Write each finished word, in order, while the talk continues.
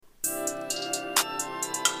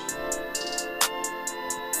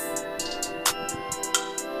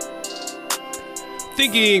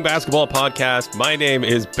Stinking Basketball Podcast. My name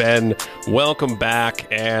is Ben. Welcome back.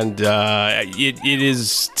 And it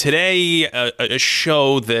is today a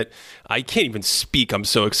show that I can't even speak. I'm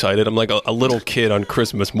so excited. I'm like a little kid on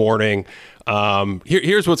Christmas morning.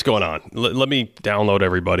 Here's what's going on. Let me download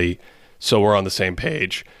everybody so we're on the same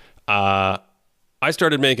page. I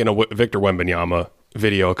started making a Victor Wembanyama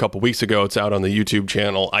video a couple weeks ago. It's out on the YouTube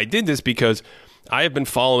channel. I did this because I have been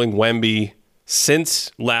following Wemby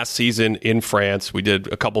since last season in France. We did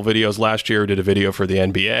a couple videos last year, did a video for the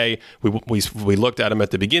NBA. We looked at him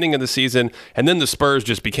at the beginning of the season, and then the Spurs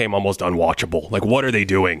just became almost unwatchable. Like, what are they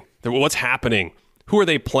doing? What's happening? Who are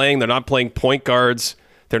they playing? They're not playing point guards.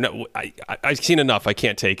 They're not. I've seen enough. I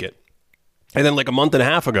can't take it. And then like a month and a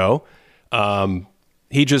half ago,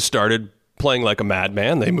 he just started playing like a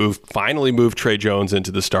madman. They finally moved Trey Jones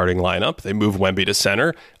into the starting lineup. They moved Wemby to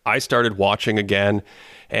center. I started watching again,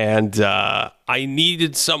 and I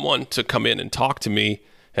needed someone to come in and talk to me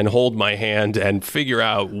and hold my hand and figure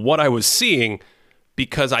out what I was seeing,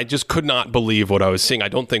 because I just could not believe what I was seeing. I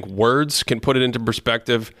don't think words can put it into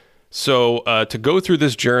perspective. So to go through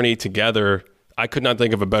this journey together, I could not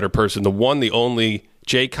think of a better person. The one, the only,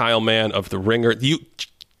 J. Kyle Mann of The Ringer.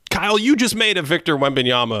 Kyle, you just made a Victor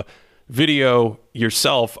Wembanyama video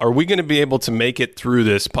yourself. Are we going to be able to make it through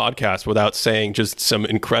this podcast without saying just some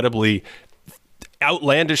incredibly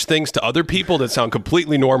outlandish things to other people that sound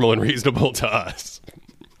completely normal and reasonable to us?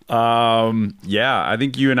 Yeah, I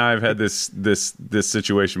think you and I have had this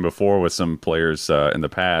situation before with some players in the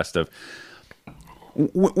past of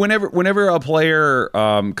whenever a player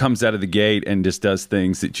comes out of the gate and just does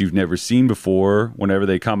things that you've never seen before, whenever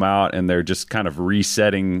they come out and they're just kind of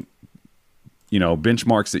resetting,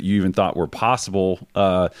 benchmarks that you even thought were possible.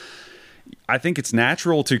 I think it's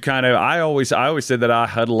natural to kind of, I always said that I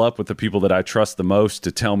huddle up with the people that I trust the most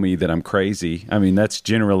to tell me that I'm crazy. I mean, that's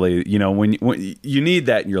generally, when you need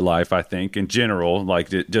that in your life, I think, in general, like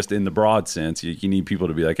just in the broad sense, you need people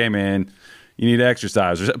to be like, hey man, you need to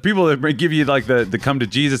exercise, or people that give you like the come to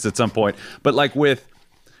Jesus at some point. But like with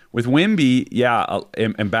Wemby, yeah,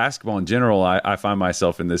 and basketball in general, I find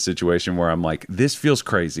myself in this situation where I'm like, this feels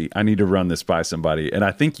crazy. I need to run this by somebody. And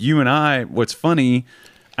I think you and I, what's funny,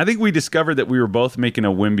 I think we discovered that we were both making a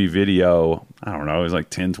Wemby video, I don't know, it was like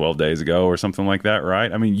 10, 12 days ago or something like that,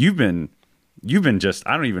 right? I mean, you've been just,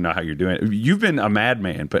 I don't even know how you're doing it. You've been a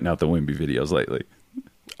madman putting out the Wemby videos lately.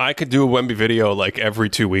 I could do a Wemby video like every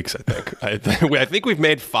 2 weeks, I think. I think we've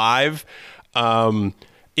made 5.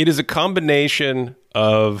 It is a combination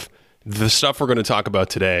of the stuff we're going to talk about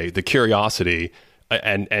today, the curiosity,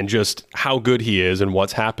 and just how good he is and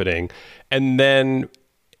what's happening. And then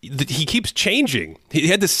he keeps changing. He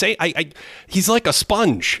had to say, he's like a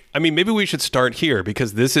sponge. I mean, maybe we should start here,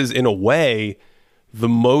 because this is, in a way, the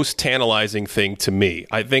most tantalizing thing to me.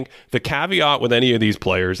 I think the caveat with any of these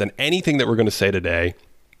players and anything that we're going to say today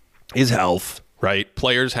is health, right?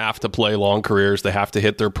 Players have to play long careers. They have to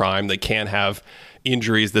hit their prime. They can't have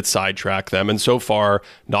injuries that sidetrack them. And so far,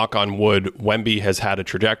 knock on wood, Wemby has had a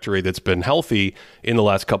trajectory that's been healthy in the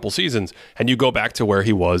last couple seasons. And you go back to where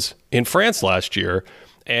he was in France last year,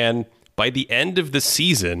 and by the end of the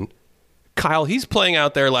season, Kyle, he's playing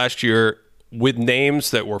out there last year with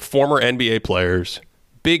names that were former NBA players,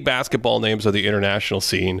 big basketball names of the international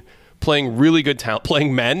scene, playing really good talent,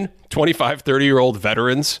 playing men, 25, 30-year-old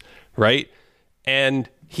veterans, right? And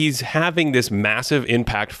he's having this massive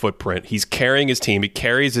impact footprint. He's carrying his team. He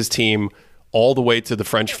carries his team all the way to the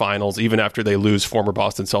French finals, even after they lose former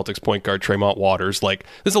Boston Celtics point guard Tremont Waters. Like,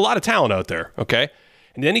 there's a lot of talent out there, okay?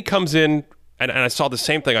 And then he comes in, and I saw the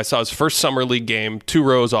same thing. I saw his first summer league game, 2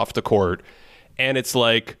 rows off the court, and it's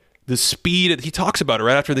like the speed, he talks about it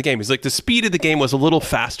right after the game. He's like, the speed of the game was a little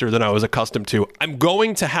faster than I was accustomed to. I'm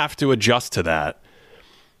going to have to adjust to that.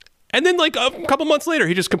 And then like a couple months later,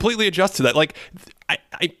 he just completely adjusts to that. Like,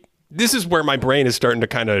 this is where my brain is starting to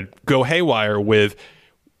kind of go haywire with,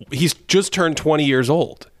 he's just turned 20 years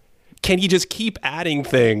old. Can he just keep adding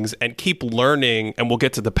things and keep learning? And we'll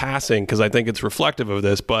get to the passing, because I think it's reflective of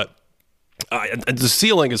this, but the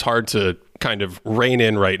ceiling is hard to kind of rein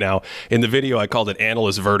in right now. In the video, I called it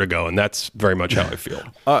analyst vertigo, and that's very much how I feel.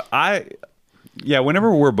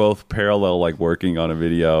 Whenever we're both parallel, like working on a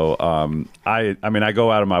video, I mean, I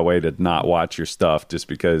go out of my way to not watch your stuff just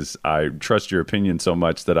because I trust your opinion so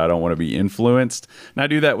much that I don't want to be influenced. And I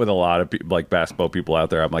do that with a lot of like basketball people out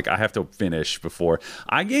there. I'm like, I have to finish before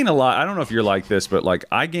I gain a lot. I don't know if you're like this, but like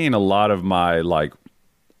I gain a lot of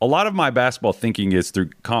my basketball thinking is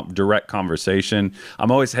through direct conversation. I'm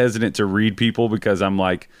always hesitant to read people because I'm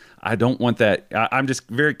like, I don't want that. I'm just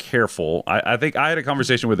very careful. I think I had a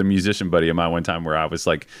conversation with a musician buddy of mine one time where I was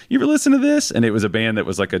like, you ever listen to this? And it was a band that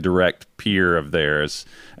was like a direct peer of theirs.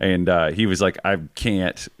 And he was like, I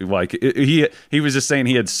can't. Like, he was just saying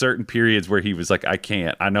he had certain periods where he was like, I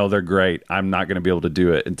can't. I know they're great. I'm not going to be able to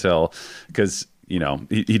do it because he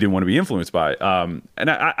didn't want to be influenced by it. And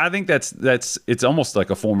I think that's it's almost like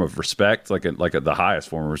a form of respect, like the highest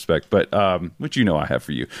form of respect, but which I have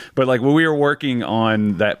for you. But like when we were working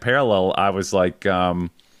on that parallel, I was like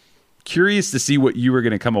curious to see what you were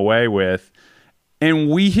going to come away with. And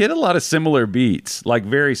we hit a lot of similar beats, like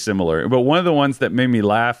very similar. But one of the ones that made me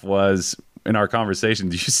laugh was in our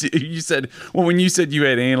conversation, you said, well, when you said you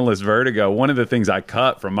had analyst vertigo, one of the things I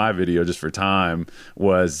cut from my video just for time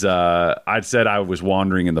was I said I was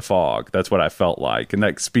wandering in the fog. That's what I felt like. And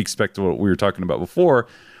that speaks back to what we were talking about before,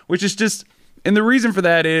 which is just, and the reason for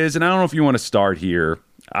that is, and I don't know if you want to start here.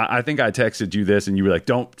 I think I texted you this and you were like,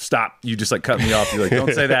 don't stop. You just like cut me off. You're like,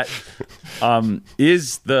 don't say that.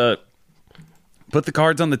 Put the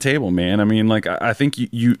cards on the table, man. I mean, like, I think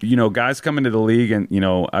you guys come into the league and,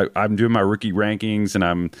 I'm doing my rookie rankings and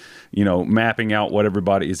I'm, mapping out what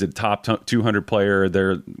everybody is. A top 200 player.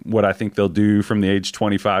 They're what I think they'll do from the age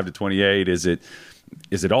 25 to 28. Is it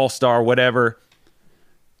all-star, whatever?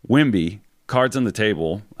 Wemby, cards on the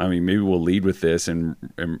table. I mean, maybe we'll lead with this and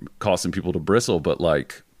cause some people to bristle, but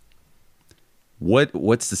like,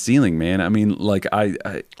 what's the ceiling, man? I mean, like I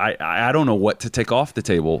don't know what to take off the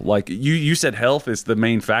table. Like you said health is the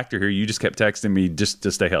main factor here. You just kept texting me just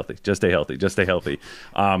to stay healthy, just stay healthy, just stay healthy.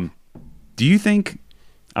 Do you think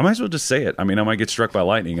I might as well just say it? I mean, I might get struck by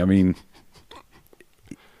lightning. I mean,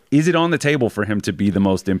 is it on the table for him to be the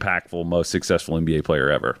most impactful, most successful NBA player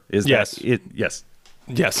ever? Yes. Yes.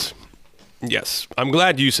 Yes. I'm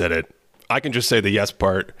glad you said it. I can just say the yes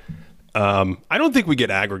part. I don't think we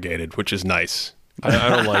get aggregated, which is nice. I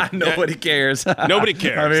don't like nobody cares. Nobody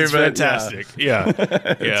cares. I mean, it's fantastic.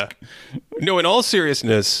 Yeah. No, in all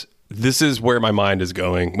seriousness, this is where my mind is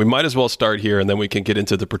going. We might as well start here, and then we can get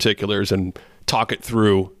into the particulars and talk it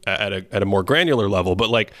through at a more granular level. But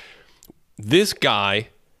like this guy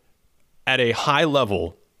at a high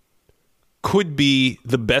level could be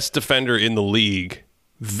the best defender in the league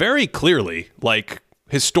very clearly, like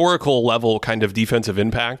historical level kind of defensive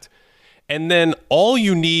impact. And then all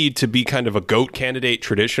you need to be kind of a GOAT candidate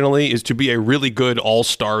traditionally is to be a really good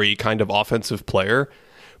all-star-y kind of offensive player.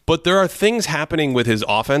 But there are things happening with his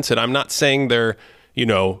offense, and I'm not saying they're,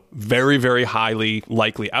 very, very highly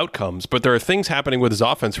likely outcomes, but there are things happening with his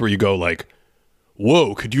offense where you go like,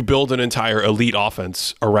 whoa, could you build an entire elite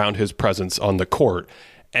offense around his presence on the court?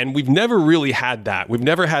 And we've never really had that. We've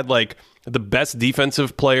never had like the best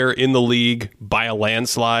defensive player in the league by a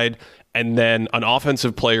landslide, and then an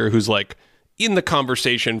offensive player who's like in the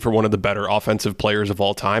conversation for one of the better offensive players of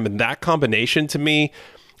all time. And that combination to me,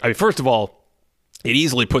 I mean, first of all, it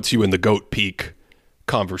easily puts you in the GOAT peak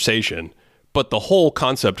conversation. But the whole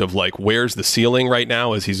concept of like, where's the ceiling right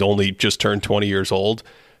now as he's only just turned 20 years old?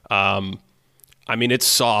 I mean, it's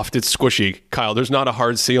soft, it's squishy. Kyle, there's not a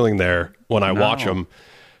hard ceiling there when I watch him.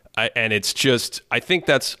 And it's just, I think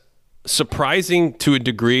that's surprising to a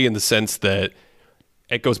degree in the sense that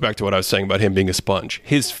it goes back to what I was saying about him being a sponge.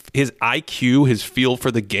 His IQ, his feel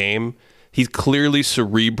for the game, he's clearly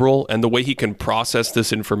cerebral, and the way he can process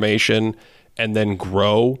this information and then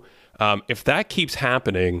grow. If that keeps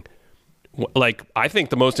happening, like I think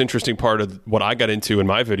the most interesting part of what I got into in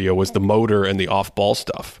my video was the motor and the off-ball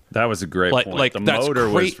stuff. That was a great point. Like the that's motor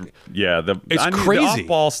was, yeah. It's crazy. The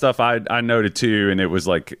off-ball stuff I noted too, and it was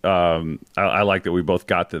like I like that we both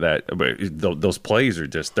got to that. But those plays are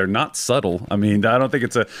just—they're not subtle. I mean, I don't think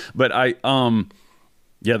it's but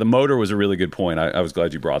the motor was a really good point. I was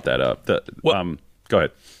glad you brought that up. Go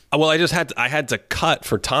ahead. Well, I had to cut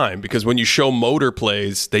for time because when you show motor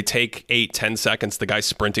plays, they take 8-10 seconds, the guy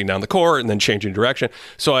sprinting down the court and then changing direction.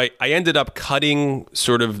 So I ended up cutting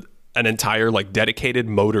sort of an entire like dedicated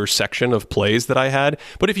motor section of plays that I had.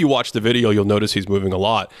 But if you watch the video, you'll notice he's moving a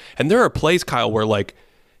lot. And there are plays, Kyle, where like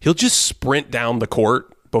he'll just sprint down the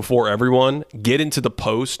court before everyone, get into the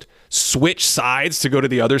post, switch sides to go to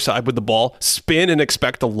the other side with the ball, spin and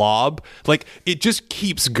expect a lob. Like it just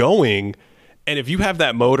keeps going. And if you have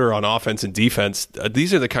that motor on offense and defense,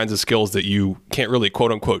 these are the kinds of skills that you can't really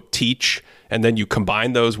quote unquote teach. And then you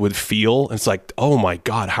combine those with feel. And it's like, oh my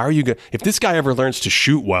God, how are you going to, if this guy ever learns to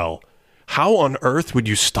shoot well, how on earth would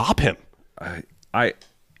you stop him? I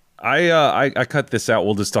cut this out.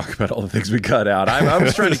 We'll just talk about all the things we cut out. I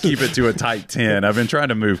was trying to keep it to a tight 10. I've been trying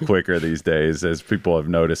to move quicker these days, as people have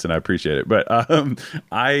noticed, and I appreciate it. But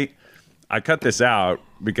I I cut this out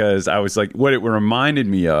because I was like, what it reminded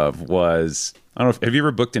me of was, I don't know, have you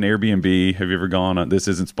ever booked an Airbnb? Have you ever gone on, this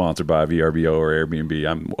isn't sponsored by VRBO or Airbnb.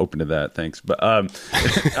 I'm open to that. Thanks. But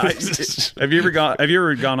have you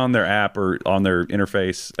ever gone on their app or on their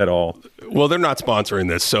interface at all? Well, they're not sponsoring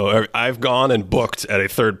this. So I've gone and booked at a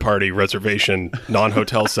third-party reservation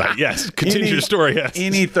non-hotel site. Yes. Continue your story. Yes.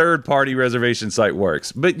 Any third-party reservation site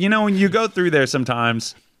works. But, when you go through there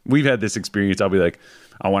sometimes, we've had this experience. I'll be like,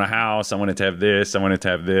 I want a house. I want it to have this. I want it to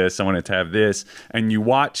have this. I want it to have this. And you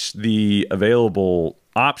watch the available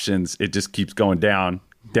options. It just keeps going down,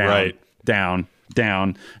 right. down.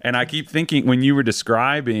 And I keep thinking when you were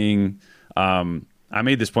describing, I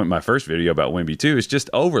made this point in my first video about Wemby too. It's just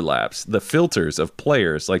overlaps, the filters of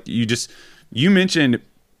players. Like you mentioned,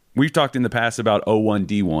 we've talked in the past about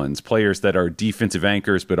O1D1s, players that are defensive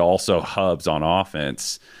anchors, but also hubs on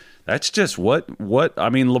offense. That's just what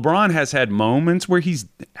I mean, LeBron has had moments where he's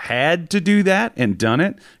had to do that and done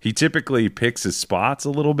it. He typically picks his spots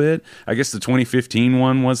a little bit. I guess the 2015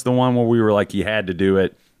 one was the one where we were like, he had to do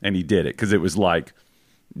it, and he did it because it was like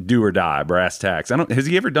do or die, brass tacks. Has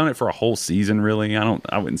he ever done it for a whole season, really?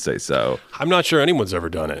 I wouldn't say so. I'm not sure anyone's ever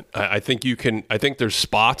done it. I think there's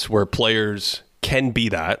spots where players can be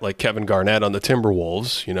that, like Kevin Garnett on the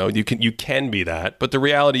Timberwolves. You can be that, but the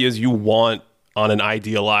reality is you want, on an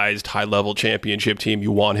idealized high-level championship team, you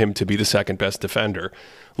want him to be the second-best defender.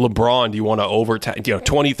 LeBron, do you want to overtake?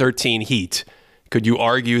 2013 Heat. Could you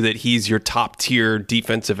argue that he's your top-tier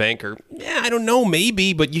defensive anchor? Yeah, I don't know,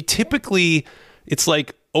 maybe, but you typically, it's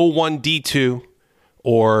like 01D2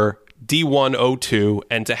 or D102,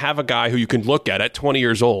 and to have a guy who you can look at 20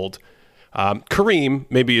 years old, Kareem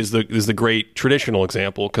maybe is the great traditional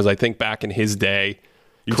example, because I think back in his day,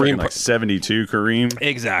 You're talking like 72 Kareem?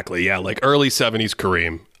 Exactly, yeah. Like early 70s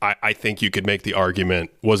Kareem, I think you could make the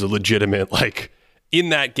argument was a legitimate, like, in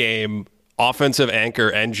that game, offensive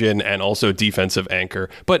anchor engine and also defensive anchor.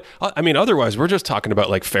 But, I mean, otherwise, we're just talking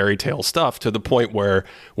about, like, fairy tale stuff to the point where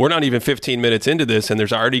we're not even 15 minutes into this, and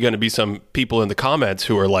there's already going to be some people in the comments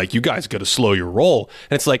who are like, you guys got to slow your roll.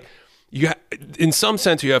 And it's like, in some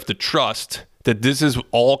sense, you have to trust that this is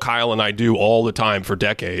all Kyle and I do all the time for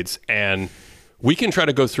decades, and we can try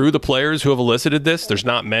to go through the players who have elicited this. There's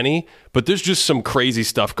not many, but there's just some crazy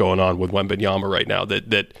stuff going on with Wembanyama right now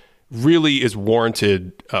that really is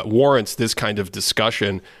warrants this kind of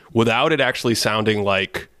discussion without it actually sounding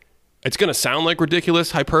like, it's going to sound like ridiculous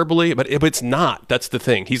hyperbole, but it's not. That's the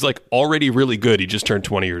thing. He's like already really good. He just turned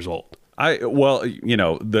 20 years old.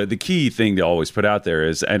 The key thing to always put out there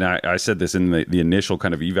is, and I said this in the initial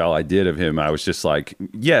kind of eval I did of him, I was just like,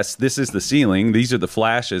 yes, this is the ceiling. These are the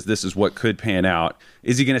flashes. This is what could pan out.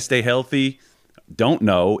 Is he going to stay healthy? Don't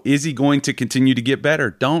know. Is he going to continue to get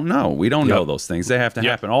better? Don't know. We don't know those things. They have to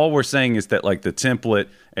happen. All we're saying is that, like, the template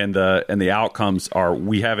and the outcomes are,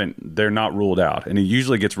 they're not ruled out. And it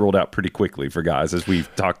usually gets ruled out pretty quickly for guys, as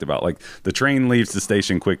we've talked about. Like, the train leaves the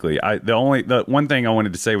station quickly. The one thing I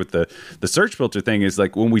wanted to say with the search filter thing is,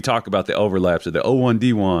 like, when we talk about the overlaps of the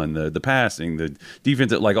O1D1, the passing, the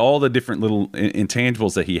defense, like all the different little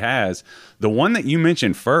intangibles that he has, the one that you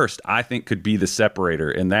mentioned first, I think could be the separator.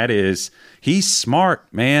 And that is, he's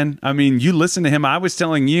smart, man. I mean, you listen to him. I was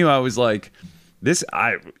telling you, I was like,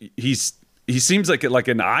 he seems like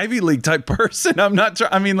an Ivy League type person. I'm not sure.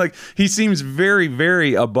 I mean, like, he seems very,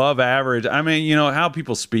 very above average. I mean, how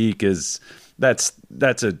people speak that's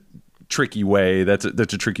a tricky way. That's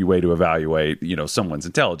a tricky way to evaluate, someone's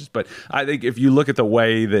intelligence. But I think if you look at the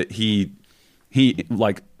way that he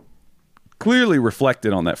like clearly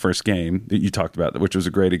reflected on that first game that you talked about, which was a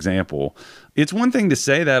great example. It's one thing to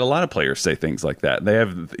say that. A lot of players say things like that. They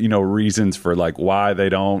have, reasons for, like, why they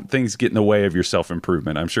don't. Things get in the way of your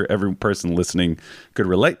self-improvement. I'm sure every person listening could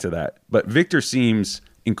relate to that. But Victor seems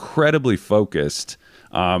incredibly focused.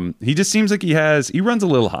 He just seems like he runs a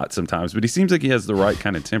little hot sometimes, but he seems like he has the right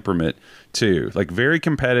kind of temperament too. Like, very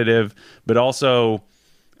competitive, but also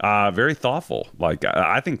very thoughtful. Like,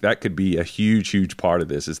 I think that could be a huge, huge part of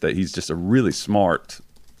this, is that he's just a really smart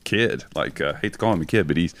kid. Like, I hate to call him a kid,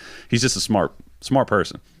 but he's just a smart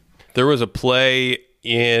person. There was a play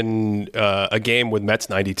in a game with Mets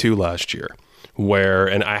 92 last year where,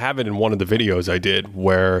 and I have it in one of the videos I did,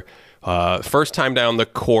 where first time down the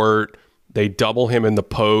court, they double him in the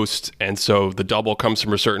post, and so the double comes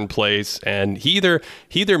from a certain place, and he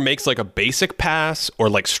either makes like a basic pass or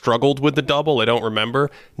like struggled with the double. I don't remember.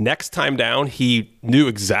 Next time down, he knew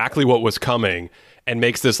exactly what was coming and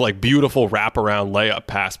makes this like beautiful wraparound layup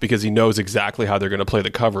pass because he knows exactly how they're going to play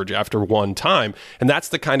the coverage after one time. And that's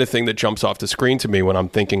the kind of thing that jumps off the screen to me when I'm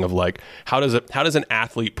thinking of, like, how does an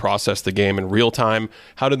athlete process the game in real time?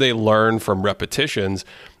 How do they learn from repetitions?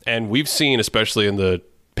 And we've seen, especially in the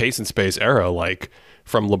pace and space era, like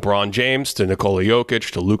from LeBron James to Nikola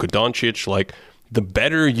Jokic to Luka Doncic, like the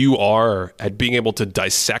better you are at being able to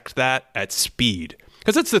dissect that at speed.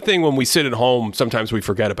 Because that's the thing when we sit at home, sometimes we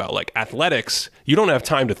forget about, like athletics, you don't have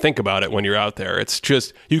time to think about it when you're out there. It's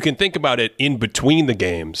just, you can think about it in between the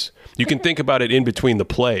games. You can think about it in between the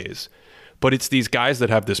plays. But it's these guys that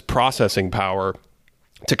have this processing power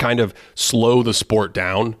to kind of slow the sport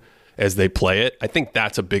down as they play it. I think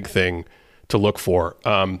that's a big thing to look for.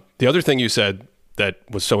 The other thing you said that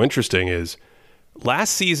was so interesting is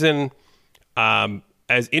last season,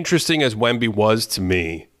 as interesting as Wemby was to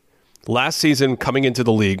me, last season coming into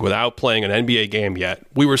the league without playing an NBA game yet,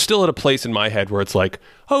 we were still at a place in my head where it's like,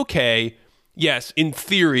 okay, yes, in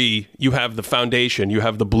theory, you have the foundation, you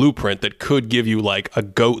have the blueprint that could give you like a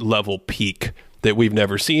GOAT level peak that we've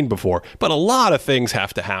never seen before. But a lot of things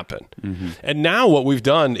have to happen. Mm-hmm. And now what we've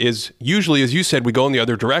done is usually, as you said, we go in the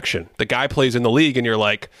other direction. The guy plays in the league and you're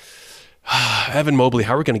like, Evan Mobley,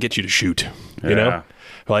 how are we going to get you to shoot? You know?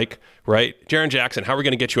 Like, right? Jaren Jackson, how are we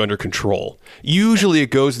going to get you under control? Usually it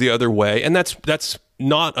goes the other way. And that's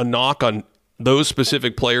not a knock on those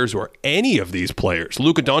specific players or any of these players.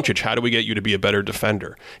 Luka Doncic, how do we get you to be a better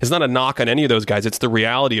defender? It's not a knock on any of those guys. It's the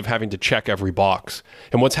reality of having to check every box.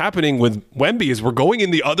 And what's happening with Wemby is we're going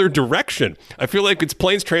in the other direction. I feel like it's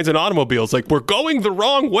planes, trains, and automobiles. Like, we're going the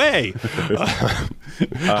wrong way.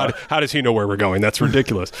 How does he know where we're going? That's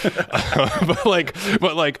ridiculous.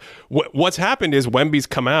 But what's happened is Wemby's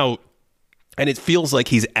come out and it feels like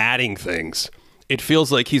he's adding things. It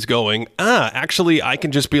feels like he's going, actually, I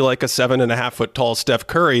can just be like a 7.5 foot tall Steph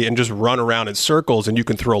Curry and just run around in circles and you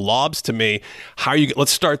can throw lobs to me.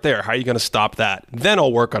 Let's start there. How are you going to stop that? Then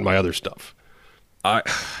I'll work on my other stuff. Have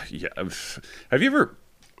you ever,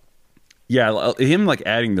 him like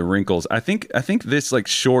adding the wrinkles. I think this like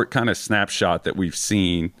short kind of snapshot that we've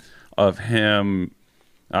seen of him,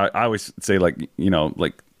 I always say like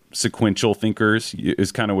sequential thinkers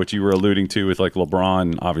is kind of what you were alluding to with like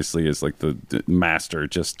LeBron obviously is like the master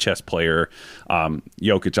just chess player.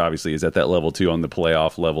 Jokic obviously is at that level too, on the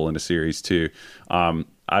playoff level in a series too.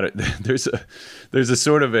 There's a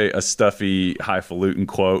sort of a stuffy highfalutin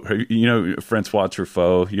quote. Francois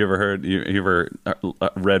Truffaut. You ever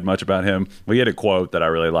read much about him? Well, he had a quote that I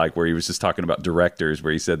really like where he was just talking about directors,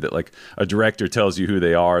 where he said that like a director tells you who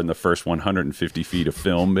they are in the first 150 feet of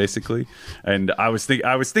film, basically. And I was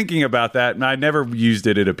thinking about that, and I never used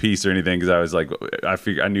it in a piece or anything because I was like,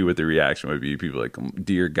 I knew what the reaction would be. People like,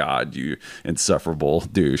 "Dear God, you insufferable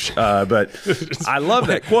douche." But I love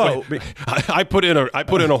that quote. I put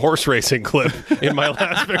in a horse racing clip in my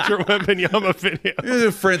last Victor Wembanyama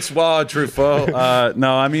video. Francois Truffaut.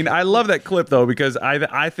 No, I mean, I love that clip though, because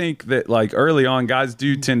I think that like early on, guys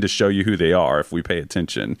do tend to show you who they are if we pay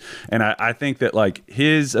attention. And I think that like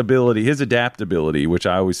his ability, his adaptability, which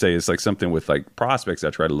I always say is like something with like prospects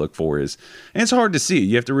I try to look for, and it's hard to see.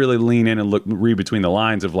 You have to really lean in and read between the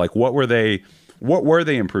lines of like, what were they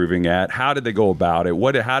improving at? How did they go about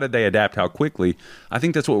it? How did they adapt? How quickly? I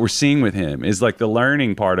think that's what we're seeing with him, is like the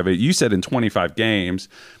learning part of it. You said in 25 games.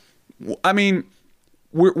 I mean,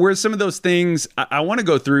 where some of those things, I want to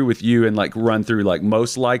go through with you and like run through like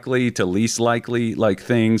most likely to least likely like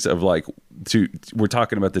things of like, we're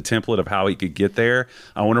talking about the template of how he could get there.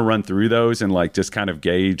 I want to run through those and like just kind of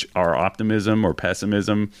gauge our optimism or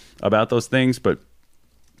pessimism about those things. But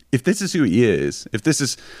if this is who he is, if this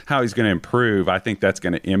is how he's going to improve, I think that's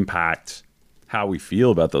going to impact how we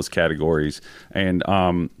feel about those categories. And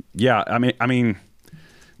I mean,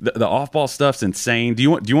 the off-ball stuff's insane. Do you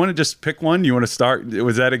want to just pick one? Do you want to start?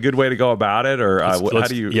 Was that a good way to go about it, or how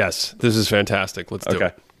do you? Yes, this is fantastic. Let's do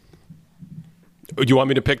it. Do you want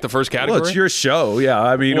me to pick the first category? Well, it's your show. Yeah,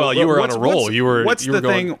 I mean, well, you were on a roll. What's the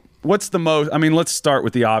thing? What's the most? I mean, let's start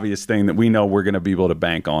with the obvious thing that we know we're going to be able to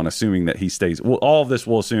bank on, assuming that he stays. Well, all of this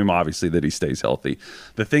will assume, obviously, that he stays healthy.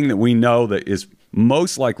 The thing that we know that is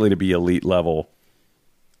most likely to be elite level,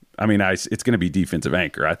 I mean, it's going to be defensive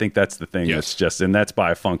anchor. I think that's the thing. Yes. That's just, and that's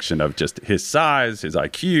by a function of just his size, his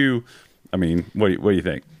IQ. I mean, what do you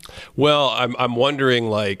think? Well, I'm wondering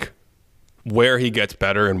like where he gets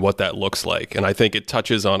better and what that looks like, and I think it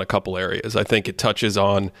touches on a couple areas. I think it touches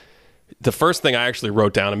on. The first thing I actually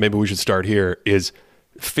wrote down, and maybe we should start here, is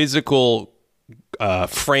physical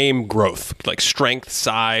frame growth, like strength,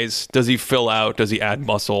 size. Does he fill out? Does he add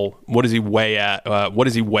muscle? What does he weigh at? What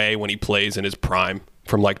does he weigh when he plays in his prime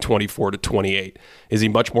from like 24 to 28? Is he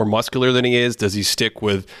much more muscular than he is? Does he stick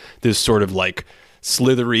with this sort of like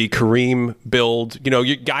slithery Kareem build?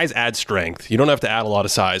 Guys add strength. You don't have to add a lot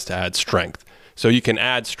of size to add strength. So you can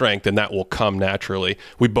add strength, and that will come naturally.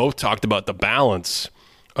 We both talked about the balance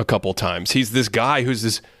a couple times. He's this guy who's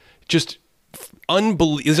this just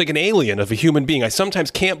he's like an alien of a human being. I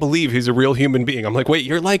sometimes can't believe he's a real human being. I'm like, wait,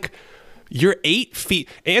 you're 8 feet.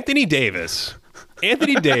 Anthony Davis, okay,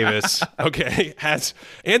 Anthony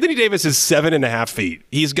Davis is 7.5 feet.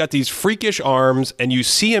 He's got these freakish arms, and you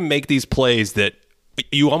see him make these plays that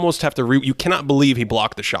you almost have to you cannot believe he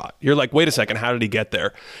blocked the shot. You're like, wait a second, how did he get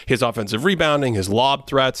there? His offensive rebounding, his lob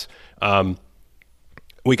threats.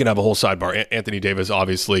 We can have a whole sidebar. Anthony Davis,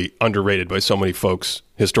 obviously underrated by so many folks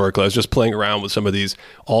historically. I was just playing around with some of these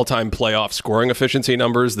all-time playoff scoring efficiency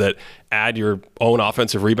numbers that add your own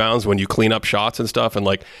offensive rebounds when you clean up shots and stuff. And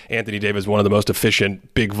like Anthony Davis, one of the most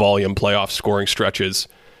efficient big volume playoff scoring stretches,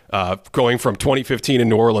 going from 2015 in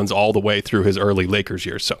New Orleans all the way through his early Lakers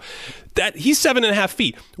years. So that he's 7.5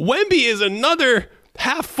 feet. Wemby is another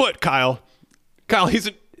half foot, Kyle.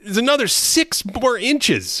 He's another 6 more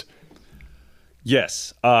inches.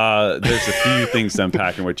 Yes, there's a few things to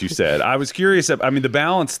unpack in what you said. I was curious. I mean, the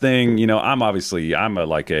balance thing. You know, I'm a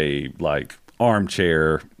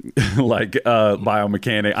armchair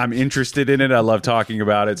biomechanic. I'm interested in it. I love talking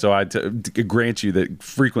about it. So I grant you that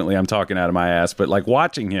frequently I'm talking out of my ass. But like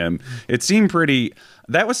watching him, it seemed pretty.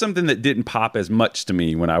 That was something that didn't pop as much to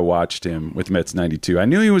me when I watched him with Mets 92. I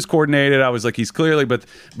knew he was coordinated. I was like, he's clearly, but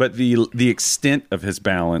the extent of his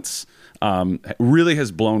balance really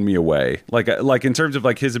has blown me away. Like in terms of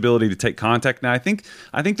like his ability to take contact. Now I think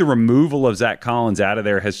the removal of Zach Collins out of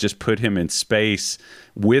there has just put him in space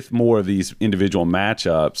with more of these individual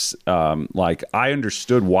matchups. Like I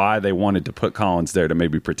understood why they wanted to put Collins there to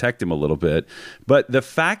maybe protect him a little bit, but the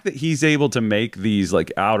fact that he's able to make these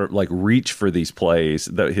like outer like reach for these plays,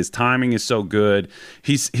 that his timing is so good,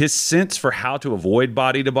 his sense for how to avoid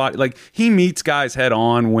body to body, like he meets guys head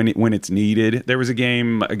on when it's needed. There was a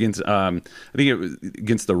game against I think it was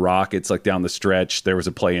against the Rockets, like down the stretch, there was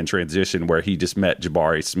a play in transition where he just met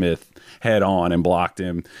Jabari Smith head on and blocked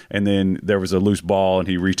him, and then there was a loose ball and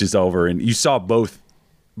he reaches over and you saw both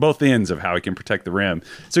ends of how he can protect the rim.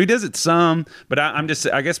 So he does it some, but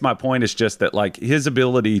I guess my point is just that like his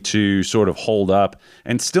ability to sort of hold up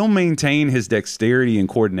and still maintain his dexterity and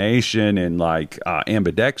coordination and like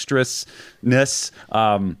ambidextrousness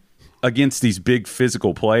against these big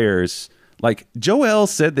physical players. Like Joel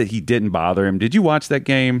said that he didn't bother him. Did you watch that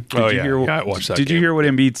game? I watched that game. Did you hear what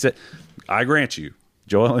Embiid said? I grant you,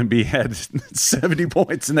 Joel Embiid had 70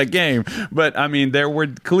 points in that game. But, I mean, there were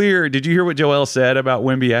clear... Did you hear what Joel said about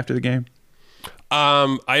Wemby after the game?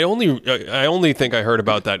 I only think I heard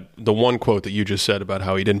about that, the one quote that you just said about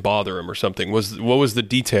how he didn't bother him or something. What was the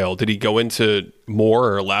detail? Did he go into more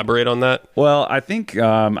or elaborate on that? Well, I think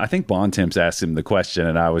Bontemps asked him the question,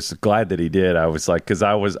 and I was glad that he did. I was like, because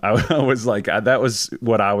I was like, that was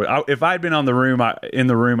what I would. If I'd been in the room,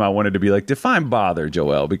 I wanted to be like, define bother,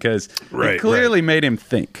 Joel, because it clearly made him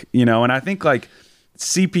think, you know. And I think like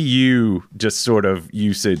CPU just sort of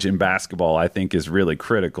usage in basketball, I think, is really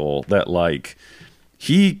critical. That like.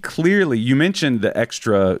 He clearly, you mentioned the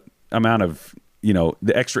extra amount of, you know,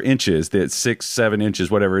 the extra inches, the 6-7 inches,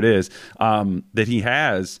 whatever it is, that he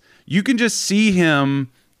has. You can just see him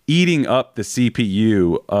eating up the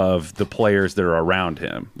CPU of the players that are around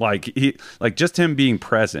him. Like just him being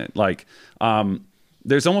present. Like,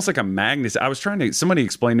 there's almost like a magnet. Somebody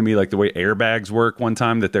explained to me like the way airbags work one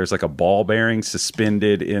time, that there's like a ball bearing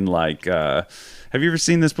suspended in like, have you ever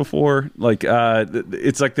seen this before? Like,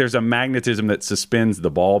 it's like there's a magnetism that suspends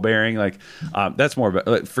the ball bearing. Like, that's more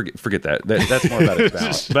about forget that. That's more about his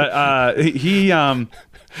balance. But he,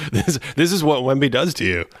 this is what Wemby does to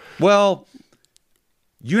you. Well,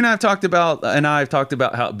 you and I've talked about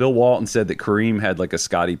how Bill Walton said that Kareem had like a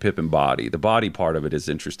Scottie Pippen body. The body part of it is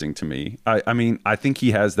interesting to me. I mean, I think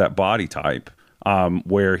he has that body type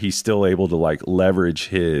where he's still able to like leverage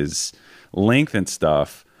his length and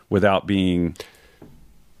stuff without being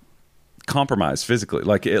compromised physically.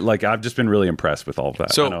 Like I've just been really impressed with all of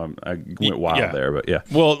that. So, I know I went wild there, but yeah.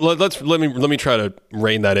 Well, let me try to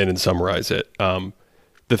rein that in and summarize it.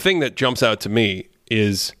 The thing that jumps out to me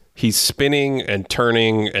is he's spinning and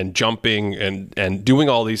turning and jumping and doing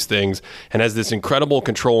all these things, and has this incredible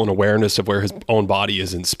control and awareness of where his own body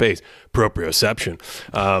is in space. Proprioception.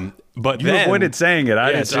 But you avoided saying it.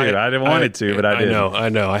 I didn't too. I didn't want it to, but I did. I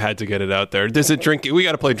know. I had to get it out there. There's a drinking. We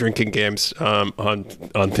got to play drinking games on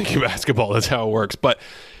Thinking Basketball. That's how it works. But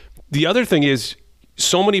the other thing is,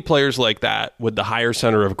 so many players like that with the higher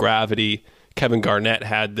center of gravity. Kevin Garnett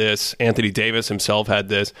had this. Anthony Davis himself had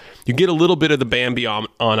this. You get a little bit of the Bambi on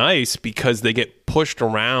ice because they get pushed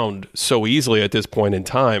around so easily at this point in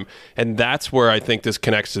time. And that's where I think this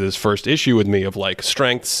connects to this first issue with me of like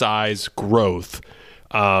strength, size, growth.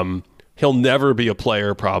 He'll never be a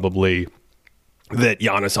player probably that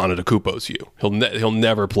Giannis Antetokounmpo's you. He'll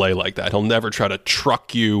never play like that. He'll never try to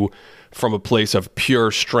truck you from a place of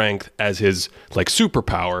pure strength as his like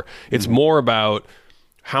superpower. It's more about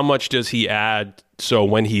how much does he add, so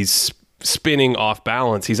when he's spinning off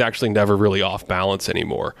balance, he's actually never really off balance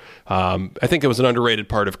anymore. I think it was an underrated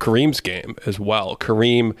part of Kareem's game as well.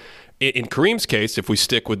 In Kareem's case, if we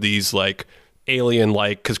stick with these like alien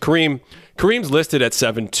like, because Kareem's listed at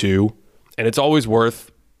 7'2", and it's always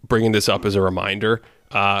worth bringing this up as a reminder.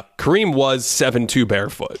 Kareem was 7'2"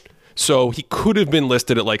 barefoot. So he could have been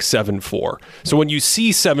listed at like 7'4". So when you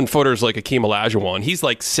see 7-footers like Hakeem Olajuwon, he's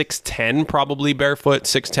like 6'10", probably barefoot,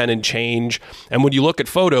 6'10" and change. And when you look at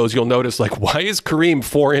photos, you'll notice like, why is Kareem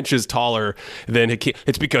 4 inches taller than Hakeem?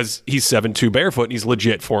 It's because he's 7'2" barefoot and he's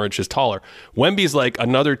legit 4 inches taller. Wemby's like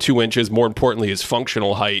another 2 inches. More importantly, his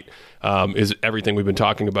functional height is everything we've been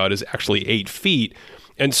talking about is actually 8 feet.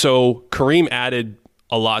 And so Kareem added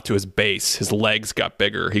a lot to his base. His legs got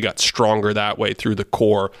bigger. He got stronger that way through the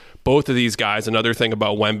core. Both of these guys, another thing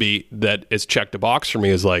about Wemby that is checked a box for me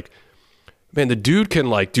is like, man, the dude can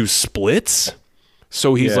like do splits.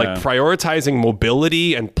 So he's like prioritizing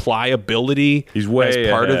mobility and pliability. He's way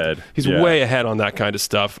ahead. He's way ahead on that kind of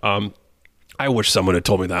stuff. I wish someone had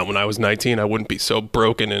told me that when I was 19. I wouldn't be so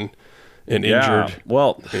broken and injured.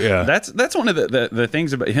 Well, that's one of the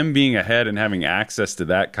things about him being ahead and having access to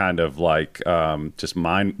that kind of like just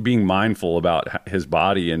being mindful about his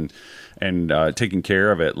body and taking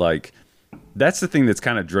care of it. Like that's the thing that's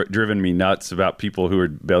kind of driven me nuts about people who are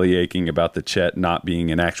belly aching about the Chet not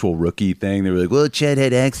being an actual rookie thing. They were like, well, Chet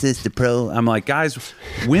had access to pro. I'm like, guys,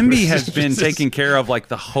 Wemby has been taking care of like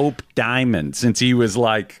the Hope Diamond since he was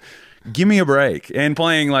like, give me a break, and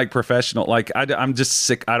playing like professional. Like I'm just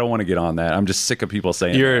sick. I don't want to get on that. I'm just sick of people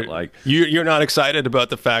saying that. Like you're not excited about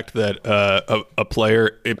the fact that a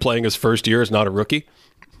player playing his first year is not a rookie.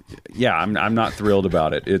 Yeah, I'm not thrilled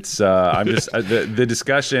about it. It's I'm just the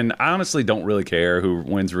discussion. I honestly don't really care who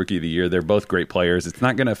wins Rookie of the Year. They're both great players. It's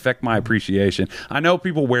not going to affect my appreciation. I know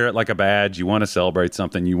people wear it like a badge. You want to celebrate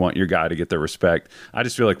something. You want your guy to get the respect. I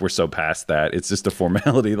just feel like we're so past that. It's just a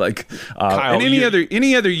formality. Like Kyle, and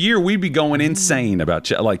any other year, we'd be going insane about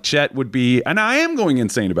Chet. Like Chet would be, and I am going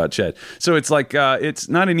insane about Chet. So it's like it's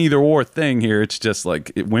not an either or thing here. It's just like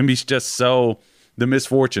Wemby's just so. The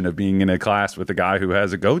misfortune of being in a class with a guy who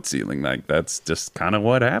has a GOAT ceiling. Like that's just kind of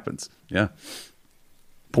what happens. Yeah.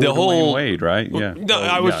 Poor the whole Dwayne Wade, right? Yeah.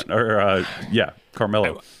 No,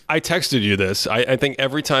 Carmelo. I texted you this. I think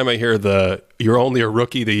every time I hear you're only a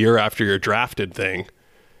rookie the year after you're drafted thing,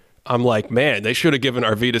 I'm like, man, they should have given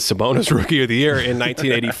Arvydas Sabonis Rookie of the Year in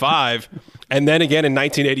 1985 and then again in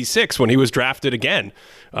 1986 when he was drafted again.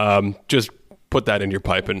 Just put that in your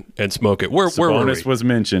pipe and smoke it. Where were we? Was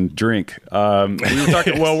mentioned. Drink. We were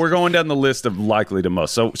talking. Well, we're going down the list of likely to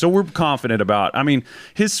most. So we're confident about. I mean,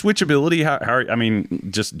 his switchability. How? I mean,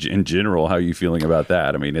 just in general, how are you feeling about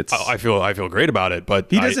that? I mean, it's. I feel great about it, but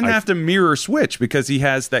he doesn't have to mirror switch because he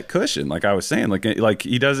has that cushion. Like I was saying, like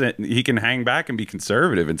he doesn't. He can hang back and be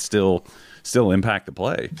conservative and still impact the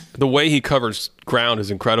play. The way he covers ground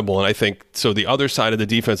is incredible, and I think so. The other side of the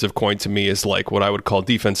defensive coin to me is like what I would call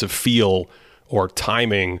defensive feel. Or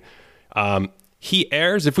timing. He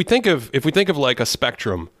errs. If we think of like a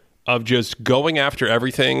spectrum of just going after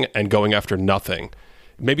everything and going after nothing,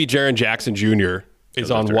 maybe Jaren Jackson Jr. is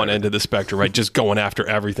on one end of the spectrum, right? Just going after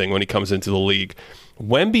everything when he comes into the league.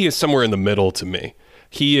 Wemby is somewhere in the middle to me.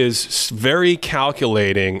 He is very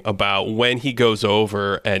calculating about when he goes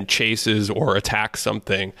over and chases or attacks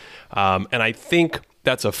something. And I think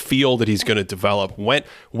that's a feel that he's going to develop.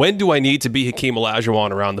 When do I need to be Hakeem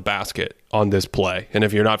Olajuwon around the basket on this play? And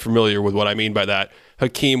if you're not familiar with what I mean by that,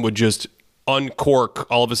 Hakeem would just uncork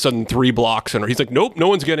all of a sudden 3 blocks. And he's like, nope, no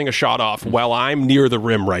one's getting a shot off while I'm near the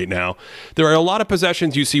rim right now. There are a lot of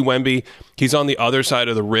possessions you see Wemby. He's on the other side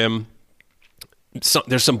of the rim.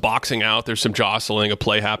 There's some boxing out, there's some jostling, a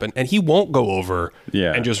play happen, and he won't go over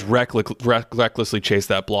and just recklessly chase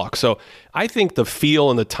that block. So I think the feel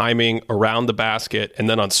and the timing around the basket and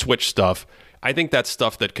then on switch stuff, I think that's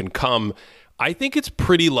stuff that can come. I think it's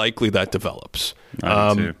pretty likely that develops.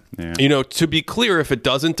 Too. Yeah. To be clear, if it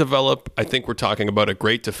doesn't develop, I think we're talking about a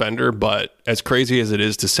great defender, but as crazy as it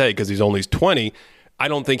is to say, because he's only 20, I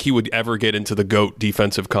don't think he would ever get into the GOAT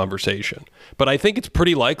defensive conversation. But I think it's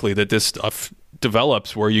pretty likely that this stuff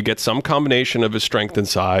develops where you get some combination of his strength and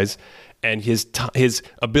size and his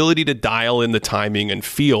ability to dial in the timing and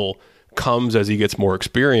feel comes as he gets more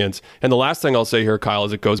experience. And the last thing I'll say here, Kyle,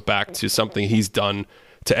 is it goes back to something he's done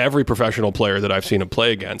to every professional player that I've seen him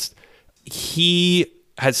play against. He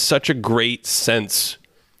has such a great sense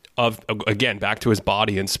of, again, back to his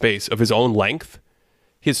body and space, of his own length.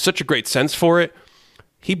 he has such a great sense for it.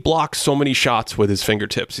 He blocks so many shots with his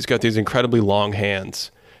fingertips. He's got these incredibly long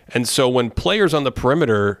hands. And so when players on the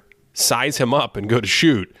perimeter size him up and go to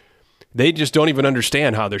shoot, they just don't even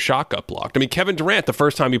understand how their shot got blocked. I mean, Kevin Durant, the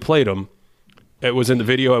first time he played him, it was in the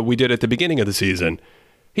video we did at the beginning of the season.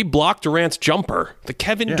 He blocked Durant's jumper, the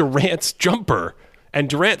Kevin Durant's jumper, and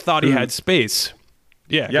Durant thought he had space.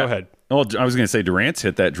 Yeah, go ahead. Well, I was going to say Durant's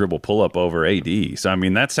hit that dribble pull-up over AD. So, I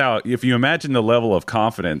mean, that's how, if you imagine the level of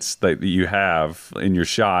confidence that you have in your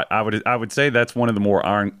shot, I would say that's one of the more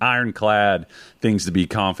ironclad things to be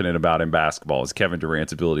confident about in basketball is Kevin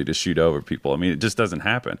Durant's ability to shoot over people. I mean, it just doesn't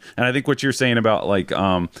happen. And I think what you're saying about, like,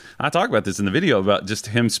 I talk about this in the video about just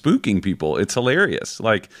him spooking people. It's hilarious.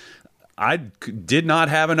 Like, I did not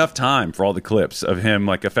have enough time for all the clips of him,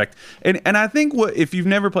 like, affect. And I think if you've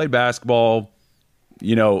never played basketball,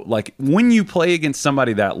 you know, like when you play against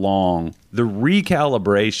somebody that long, the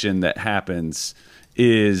recalibration that happens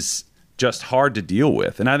is just hard to deal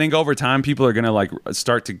with. And I think over time, people are going to like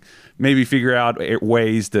start to maybe figure out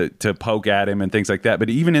ways to poke at him and things like that. But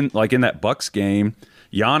even in that Bucks game,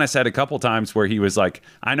 Giannis had a couple times where he was like,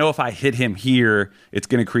 I know if I hit him here, it's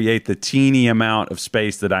going to create the teeny amount of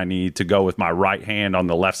space that I need to go with my right hand on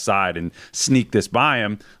the left side and sneak this by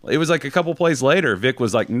him. It was like a couple plays later, Vic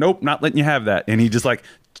was like, nope, not letting you have that. And he just like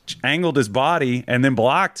angled his body and then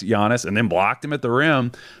blocked Giannis and then blocked him at the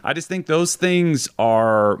rim. I just think those things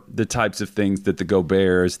are the types of things that the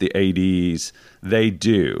Goberts, the ADs, they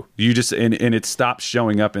do. You just and it stops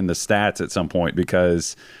showing up in the stats at some point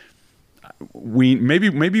because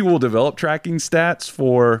maybe we'll develop tracking stats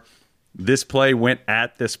for this play went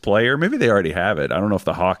at this player. Maybe they already have it. I don't know if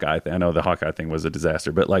the Hawkeye I know the Hawkeye thing was a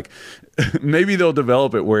disaster, but like maybe they'll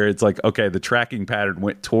develop it where it's like, okay, the tracking pattern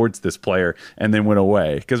went towards this player and then went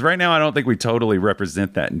away. Because right now I don't think we totally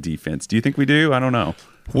represent that in defense. Do you think we do? I don't know.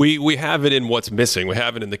 We have it in what's missing. We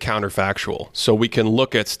have it in the counterfactual. So we can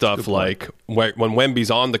look at stuff like when Wemby's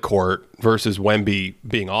on the court versus Wemby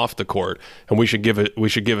being off the court. And we should give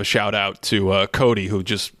a shout out to Cody, who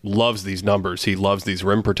just loves these numbers. He loves these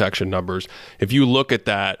rim protection numbers. If you look at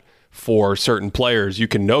that for certain players, you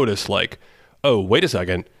can notice like, oh, wait a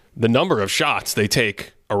second, the number of shots they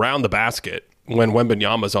take around the basket when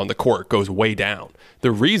Wembanyama's on the court goes way down.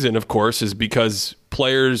 The reason, of course, is because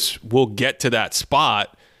players will get to that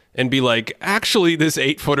spot and be like, actually, this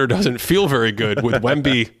 8-footer doesn't feel very good with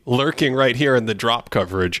Wemby lurking right here in the drop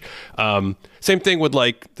coverage. Same thing with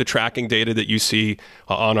like the tracking data that you see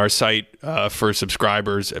on our site for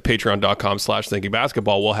subscribers at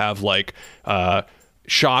patreon.com/thinkingbasketball. We'll have like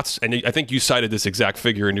shots, and I think you cited this exact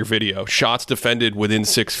figure in your video, shots defended within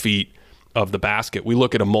 6 feet of the basket. We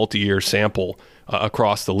look at a multi-year sample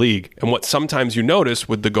across the league. And what sometimes you notice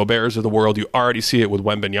with the Goberts of the world, you already see it with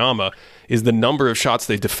Wembanyama, is the number of shots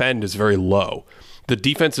they defend is very low. The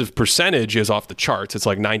defensive percentage is off the charts. It's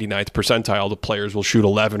like 99th percentile. The players will shoot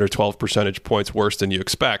 11 or 12 percentage points worse than you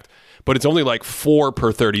expect. But it's only like 4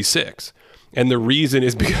 per 36. And the reason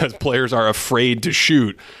is because players are afraid to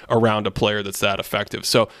shoot around a player that's that effective.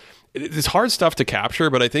 So it's hard stuff to capture,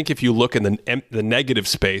 but I think if you look in the negative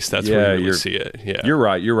space, that's where you really see it. Yeah, you're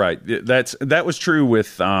right. That was true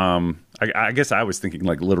with. I guess I was thinking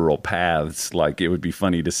like literal paths. Like it would be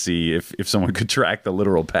funny to see if someone could track the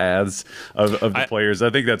literal paths of the players. I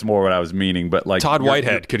think that's more what I was meaning. But like Todd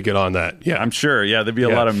Whitehead could get on that. Yeah, I'm sure. Yeah, there'd be a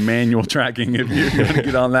lot of manual tracking if you're going to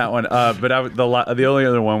get on that one. But the only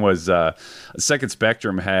other one was Second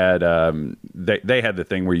Spectrum had they had the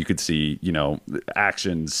thing where you could see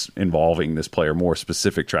actions involving this player, more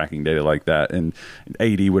specific tracking data like that, and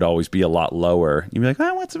AD would always be a lot lower. You'd be like,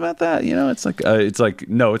 what's about that? It's like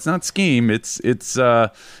no, it's not scheme. It's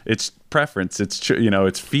preference.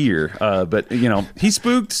 It's fear. But he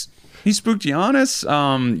spooked Giannis.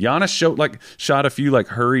 Giannis shot a few like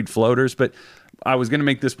hurried floaters. But I was going to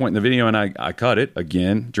make this point in the video, and I cut it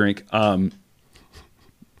again. Drink.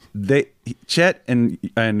 Chet and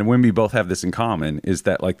Wemby both have this in common, is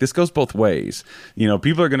that like this goes both ways.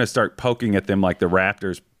 People are going to start poking at them like the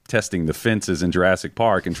Raptors testing the fences in Jurassic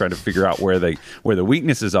Park and trying to figure out where the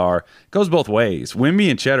weaknesses are. It goes both ways. Wemby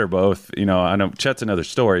and Chet are both, I know Chet's another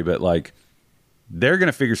story, but like they're going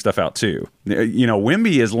to figure stuff out too.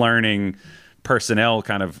 Wemby is learning personnel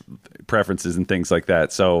kind of preferences and things like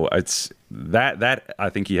that. So it's that I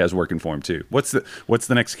think he has working for him too. What's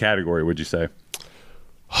the next category, would you say?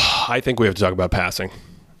 I think we have to talk about passing.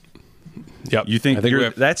 Yep. You think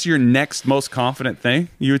that's your next most confident thing,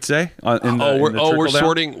 you would say?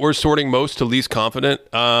 We're sorting most to least confident.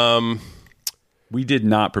 We did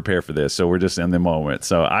not prepare for this, so we're just in the moment.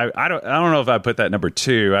 So I don't know if I put that number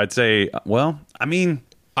 2. I'd say, well, I mean,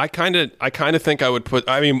 I kind of think I would put.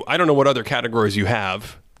 I mean, I don't know what other categories you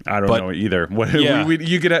have. I don't know either. Yeah.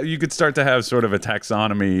 You could start to have sort of a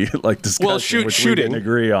taxonomy like discussion, Well, which shooting, we can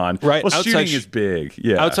agree on. Right? Well, shooting is big.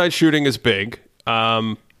 Yeah, outside shooting is big.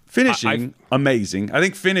 Finishing, amazing. I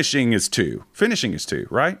think finishing is two. Finishing is two,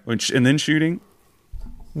 right? And then shooting.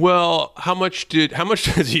 Well, how much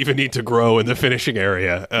does he even need to grow in the finishing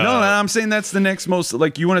area? No, I'm saying that's the next most,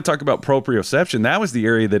 like, you want to talk about proprioception. That was the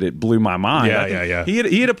area that it blew my mind. Yeah. He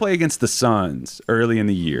had to play against the Suns early in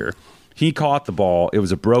the year. He caught the ball. It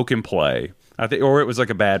was a broken play, I think, or it was like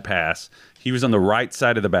a bad pass. He was on the right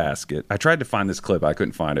side of the basket. I tried to find this clip. I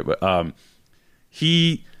couldn't find it, but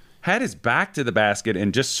he had his back to the basket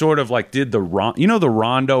and just sort of like did the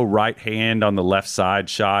Rondo right hand on the left side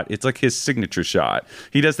shot. It's like his signature shot.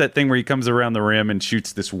 He does that thing where he comes around the rim and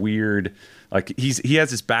shoots this weird, like he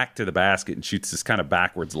has his back to the basket and shoots this kind of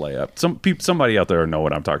backwards layup. Somebody out there know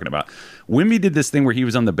what I'm talking about. Wemby did this thing where he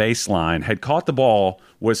was on the baseline, had caught the ball,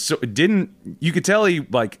 you could tell he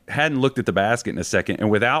like hadn't looked at the basket in a second,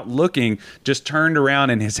 and without looking, just turned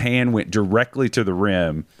around and his hand went directly to the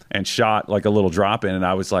rim and shot like a little drop in. And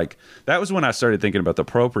I was like, that was when I started thinking about the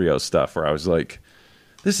proprio stuff, where I was like,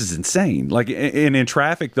 this is insane. Like in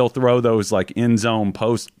traffic, they'll throw those like end zone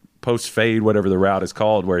post fade, whatever the route is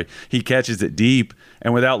called, where he catches it deep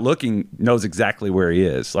and without looking knows exactly where he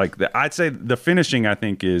is. Like I'd say the finishing, I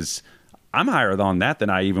think I'm higher on that than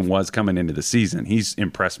I even was coming into the season. He's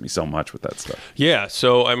impressed me so much with that stuff. Yeah.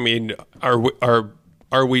 So, I mean,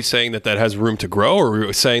 are we saying that has room to grow, or are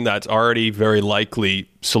we saying that's already very likely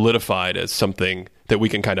solidified as something that we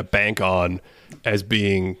can kind of bank on as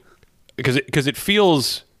being, because it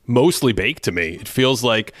feels mostly baked to me. It feels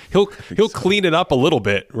like he'll clean it up a little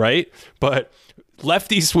bit, right? But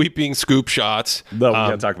lefty sweeping scoop shots. No, we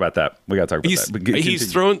got to talk about that.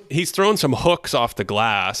 He's thrown some hooks off the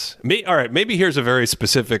glass. All right, maybe here's a very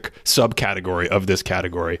specific subcategory of this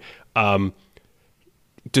category. Can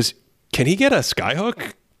he get a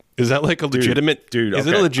skyhook? Is that like a legitimate? Dude, is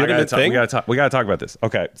it a legitimate thing? We got to talk about this.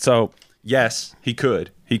 Okay, so yes, he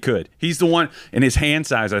could. He's the one, and his hand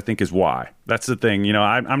size, I think, is why. That's the thing. You know,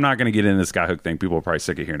 I'm not going to get into this skyhook thing. People are probably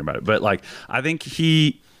sick of hearing about it, but like, I think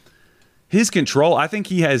his control, I think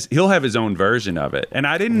he'll have his own version of it. And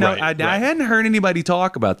I didn't know, I hadn't heard anybody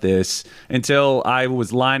talk about this until I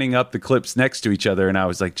was lining up the clips next to each other. And I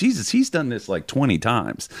was like, Jesus, he's done this like 20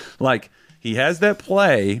 times. Like, he has that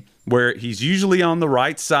play where he's usually on the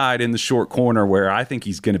right side in the short corner where I think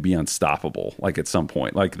he's going to be unstoppable. Like at some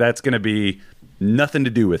point, like that's going to be nothing to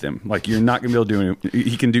do with him. Like you're not going to be able to do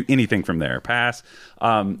he can do anything from there. Pass,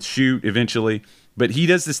 shoot eventually. But he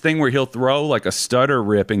does this thing where he'll throw like a stutter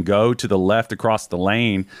rip and go to the left across the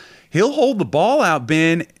lane. He'll hold the ball out,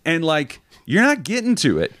 Ben, and like you're not getting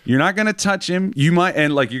to it. You're not going to touch him. You might,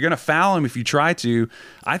 and like you're going to foul him if you try to.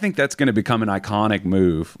 I think that's going to become an iconic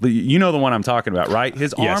move. You know the one I'm talking about, right?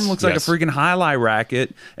 His arm looks like a freaking highlight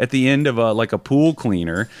racket at the end of a pool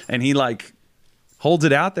cleaner, and he like holds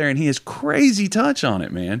it out there, and he has crazy touch on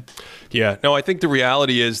it, man. Yeah. No, I think the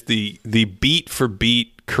reality is the beat for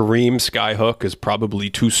beat Kareem skyhook is probably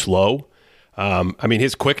too slow. I mean,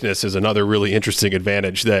 his quickness is another really interesting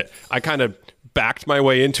advantage that I kind of backed my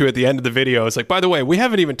way into at the end of the video. It's like, by the way, we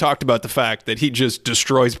haven't even talked about the fact that he just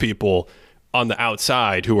destroys people on the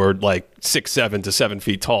outside who are like 6'7" to 7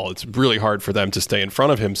 feet tall. It's really hard for them to stay in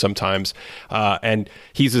front of him sometimes. And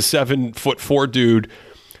he's a 7'4" dude,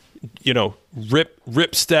 you know,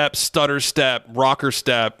 rip step, stutter step, rocker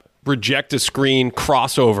step, reject a screen,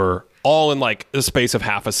 crossover, all in like the space of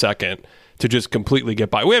half a second to just completely get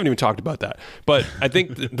by. We haven't even talked about that. But I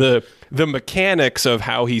think the mechanics of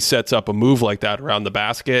how he sets up a move like that around the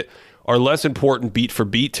basket are less important beat for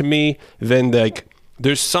beat to me than like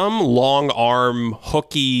there's some long arm,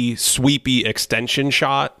 hooky, sweepy extension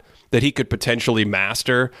shot that he could potentially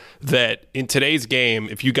master that in today's game,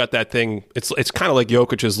 if you got that thing, it's kind of like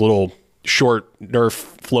Jokic's little short Nerf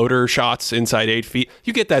floater shots inside 8 feet.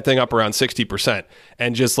 You get that thing up around 60%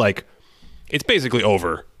 and just like, it's basically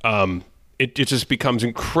over. It just becomes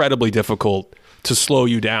incredibly difficult to slow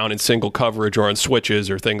you down in single coverage or on switches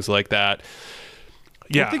or things like that.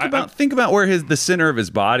 Yeah, well, think about where the center of his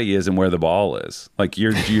body is and where the ball is. Like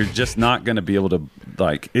you're just not going to be able to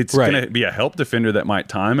like. It's going to be a help defender that might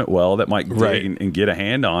time it well, that might dig and get a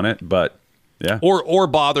hand on it, but yeah, or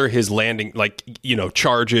bother his landing, like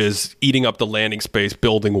charges, eating up the landing space,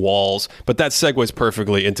 building walls. But that segues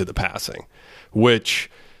perfectly into the passing, which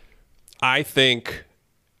I think.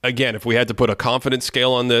 Again, if we had to put a confidence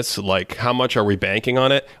scale on this, like how much are we banking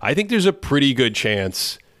on it? I think there's a pretty good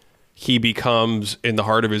chance he becomes, in the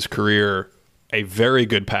heart of his career, a very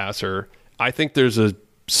good passer. I think there's a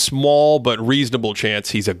small but reasonable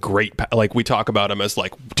chance he's a great like we talk about him as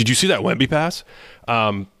like, did you see that Wemby pass?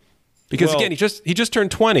 Because again, he just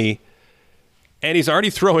turned 20 and he's already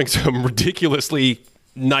throwing some ridiculously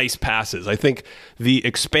nice passes. I think the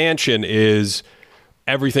expansion is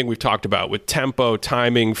everything we've talked about with tempo,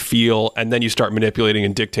 timing, feel, and then you start manipulating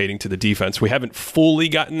and dictating to the defense. We haven't fully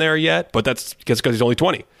gotten there yet, but that's because he's only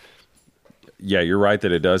 20. Yeah, you're right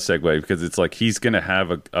that it does segue, because it's like he's going to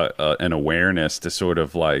have an awareness to sort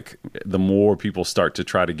of like, the more people start to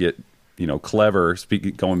try to get, clever,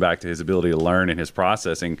 going back to his ability to learn and his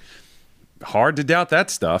processing, hard to doubt that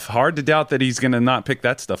stuff. Hard to doubt that he's going to not pick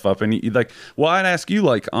that stuff up. And I'd ask you,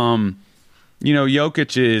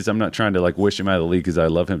 Jokic is, I'm not trying to like wish him out of the league because I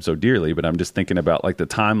love him so dearly, but I'm just thinking about like the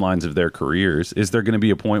timelines of their careers. Is there going to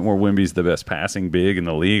be a point where Wemby's the best passing big in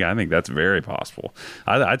the league? I think that's very possible.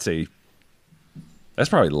 I'd say that's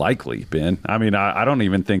probably likely, Ben. I mean, I don't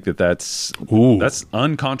even think that's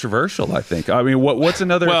uncontroversial. I think. I mean, what's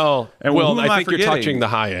another? I think you're touching the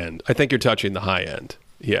high end.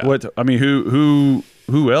 Yeah.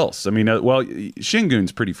 Who else? I mean,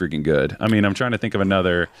 Şengün's pretty freaking good. I mean, I'm trying to think of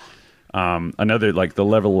another like the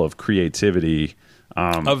level of creativity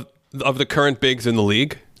of the current bigs in the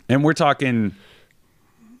league, and we're talking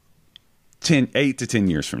 8 to 10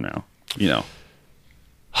 years from now.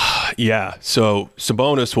 Yeah, so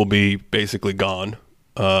Sabonis will be basically gone.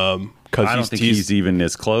 Because I don't think he's even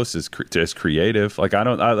as close as creative. Like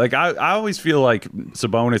I always feel like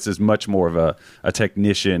Sabonis is much more of a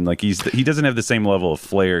technician. Like he doesn't have the same level of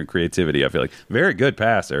flair and creativity. I feel like very good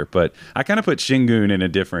passer, but I kind of put Şengün in a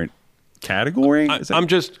different category. I'm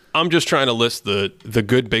just trying to list the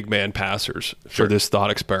good big man passers for this thought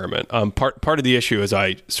experiment. Part of the issue as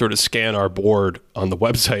I sort of scan our board on the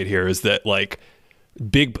website here is that like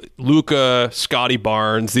big Luka, Scotty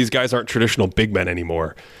Barnes, these guys aren't traditional big men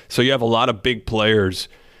anymore. So you have a lot of big players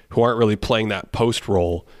who aren't really playing that post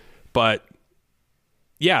role. But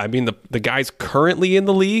yeah, I mean the guys currently in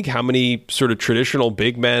the league, how many sort of traditional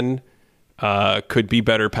big men could be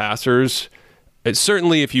better passers? It's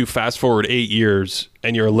certainly if you fast forward 8 years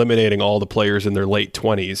and you're eliminating all the players in their late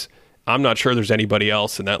 20s, I'm not sure there's anybody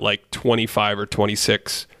else in that like 25 or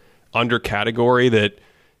 26 under category that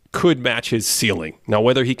could match his ceiling. Now,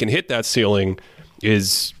 whether he can hit that ceiling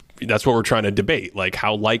that's what we're trying to debate. Like,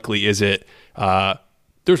 how likely is it?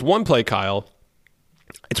 There's one play, Kyle.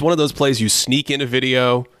 It's one of those plays you sneak in a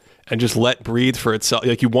video and just let breathe for itself.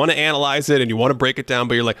 Like, you want to analyze it and you want to break it down,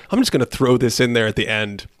 but you're like, I'm just going to throw this in there at the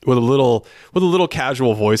end with a little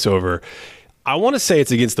casual voiceover. I want to say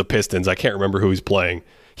it's against the Pistons. I can't remember who he's playing.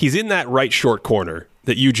 He's in that right short corner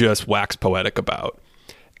that you just wax poetic about.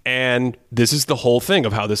 And this is the whole thing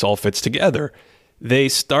of how this all fits together. They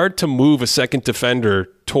start to move a second defender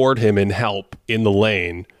toward him in help in the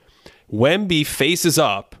lane. Wemby faces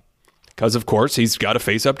up, because of course he's got a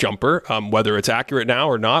face-up jumper. Whether it's accurate now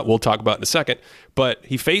or not, we'll talk about in a second. But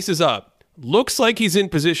he faces up, looks like he's in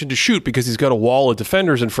position to shoot because he's got a wall of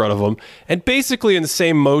defenders in front of him, and basically in the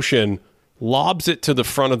same motion lobs it to the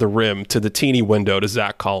front of the rim, to the teeny window, to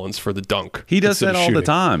Zach Collins for the dunk. He does that all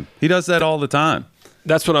the time.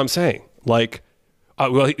 That's what I'm saying. Like,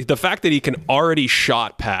 the fact that he can already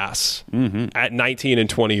shot pass at 19 and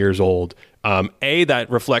 20 years old, that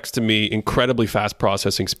reflects to me incredibly fast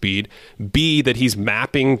processing speed. B, that he's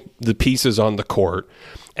mapping the pieces on the court.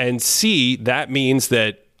 And C, that means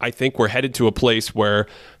that I think we're headed to a place where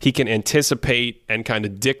he can anticipate and kind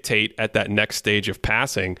of dictate at that next stage of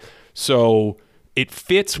passing. So it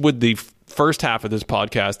fits with the first half of this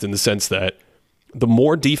podcast in the sense that the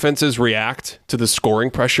more defenses react to the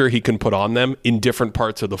scoring pressure he can put on them in different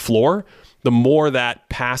parts of the floor, the more that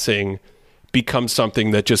passing becomes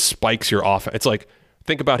something that just spikes your offense. It's like,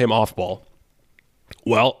 think about him off ball.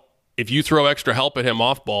 Well, if you throw extra help at him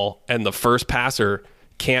off ball and the first passer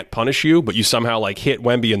can't punish you, but you somehow like hit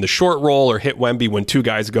Wemby in the short roll or hit Wemby when two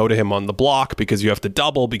guys go to him on the block because you have to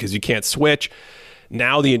double because you can't switch.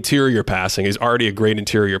 Now the interior passing is already a great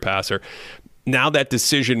interior passer. Now that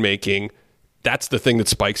decision making, that's the thing that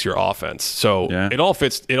spikes your offense. So it all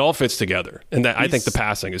fits together. And that I think the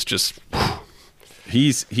passing is just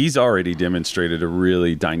he's already demonstrated a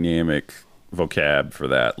really dynamic vocab for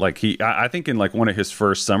that. Like I think in like one of his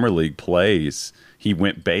first summer league plays, he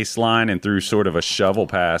went baseline and threw sort of a shovel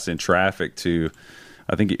pass in traffic to,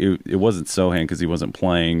 I think it wasn't Sohan because he wasn't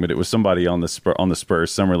playing, but it was somebody on the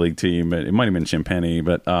Spurs summer league team. It might have been Champagny,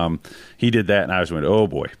 but he did that, and I just went, oh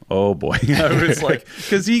boy. I was like,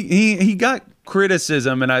 because he got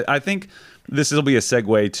criticism, and I think this will be a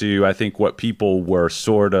segue to I think what people were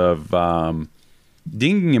sort of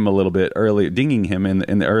dinging him a little bit early, dinging him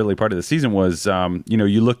in the early part of the season was,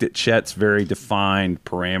 you looked at Chet's very defined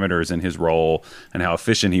parameters in his role and how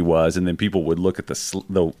efficient he was, and then people would look at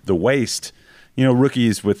the waste.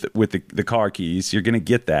 Rookies with the car keys, you're going to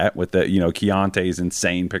get that with the Keontae's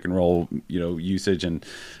insane pick and roll usage, and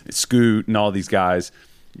Scoot and all these guys.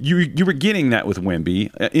 You were getting that with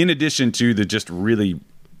Wemby, in addition to the just really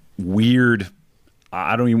weird.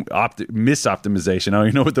 I don't even misoptimization. I don't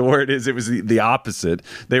even know what the word is. It was the opposite.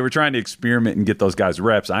 They were trying to experiment and get those guys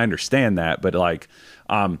reps. I understand that, but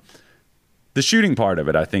the shooting part of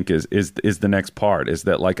it, I think, is the next part. Is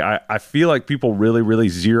that I feel like people really, really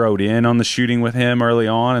zeroed in on the shooting with him early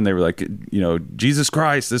on, and they were like, Jesus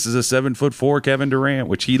Christ, this is a 7'4" Kevin Durant,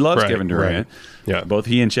 which he loves Kevin Durant. Right. Yeah, both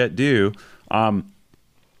he and Chet do.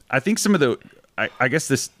 I think some of the, I guess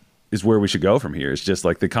this is where we should go from here. It's just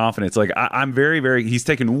the confidence. I'm very, very. He's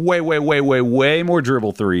taken way more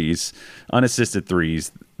dribble threes, unassisted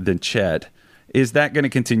threes than Chet. Is that going to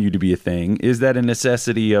continue to be a thing? Is that a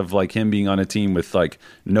necessity of him being on a team with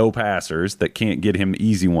no passers that can't get him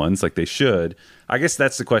easy ones like they should? I guess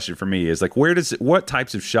that's the question for me. Is what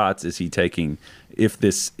types of shots is he taking if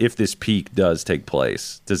this peak does take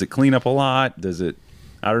place? Does it clean up a lot? Does it?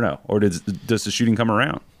 I don't know. Or does the shooting come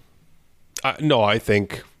around? No, I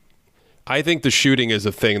think the shooting is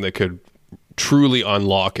a thing that could truly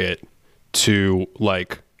unlock it to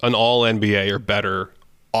an all NBA or better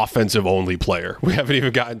offensive only player. We haven't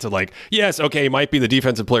even gotten to yes, okay, he might be the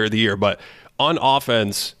defensive player of the year, but on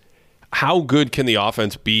offense, how good can the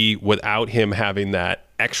offense be without him having that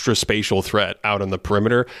extra spatial threat out on the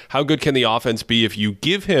perimeter? How good can the offense be if you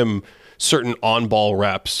give him certain on-ball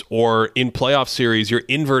reps, or in playoff series, you're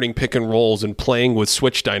inverting pick and rolls and playing with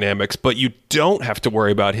switch dynamics, but you don't have to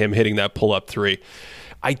worry about him hitting that pull-up three?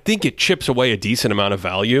 I think it chips away a decent amount of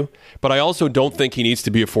value, but I also don't think he needs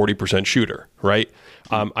to be a 40% shooter, right?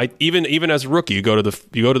 Even as a rookie, you go to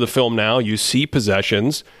the film now, you see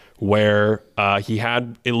possessions where he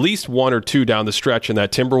had at least one or two down the stretch in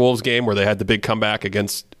that Timberwolves game where they had the big comeback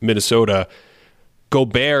against Minnesota.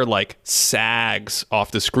 Gobert sags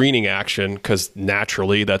off the screening action because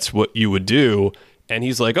naturally that's what you would do, and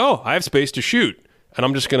he's like, "Oh, I have space to shoot, and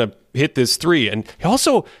I'm just gonna hit this three." And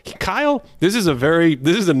also, Kyle, this is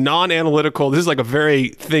a non-analytical. This is a very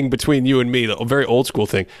thing between you and me, a very old school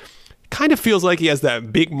thing. Kind of feels like he has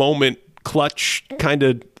that big moment clutch kind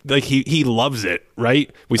of. He loves it, right?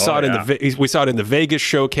 We saw it in the Vegas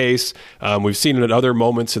showcase. We've seen it at other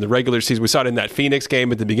moments in the regular season. We saw it in that Phoenix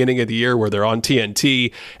game at the beginning of the year where they're on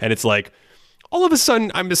TNT, and it's all of a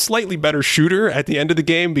sudden I'm a slightly better shooter at the end of the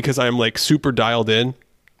game because I'm super dialed in.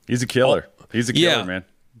 He's a killer. He's a killer, man.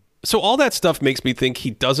 So all that stuff makes me think he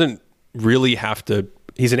doesn't really have to.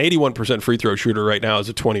 He's an 81% free throw shooter right now as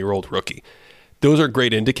a 20-year-old rookie. Those are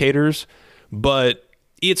great indicators, but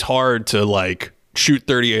it's hard to shoot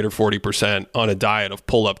 38 or 40% on a diet of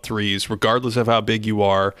pull-up threes, regardless of how big you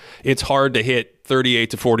are. It's hard to hit 38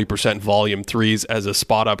 to 40% volume threes as a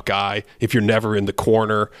spot-up guy if you're never in the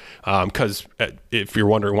corner. Because if you're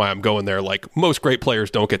wondering why I'm going there, most great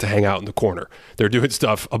players don't get to hang out in the corner. They're doing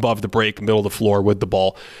stuff above the break, middle of the floor with the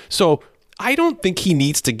ball. So I don't think he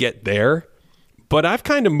needs to get there, but I've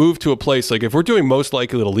kind of moved to a place if we're doing most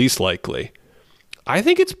likely to least likely, I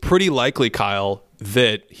think it's pretty likely, Kyle,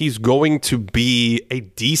 that he's going to be a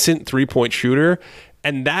decent three-point shooter,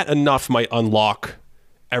 and that enough might unlock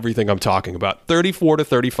everything I'm talking about. 34 to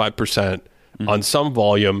 35% on some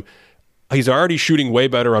volume. He's already shooting way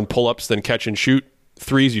better on pull-ups than catch-and-shoot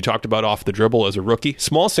threes you talked about off the dribble as a rookie.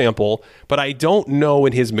 Small sample, but I don't know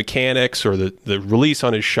in his mechanics or the release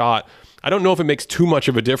on his shot, I don't know if it makes too much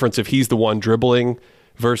of a difference if he's the one dribbling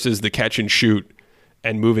versus the catch-and-shoot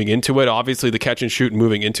and moving into it. Obviously, the catch and shoot and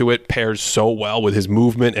moving into it pairs so well with his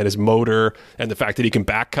movement and his motor and the fact that he can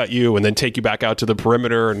back cut you and then take you back out to the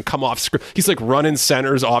perimeter and come off screen. He's running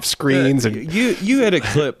centers off screens. And you had a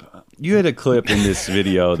clip. You had a clip in this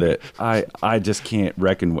video that I just can't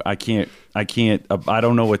reckon. I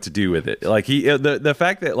don't know what to do with it. The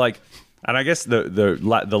fact that and I guess the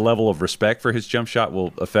level of respect for his jump shot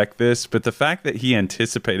will affect this, but the fact that he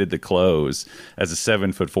anticipated the close as a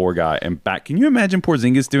 7'4" guy and back. Can you imagine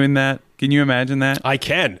Porzingis doing that? Can you imagine that? I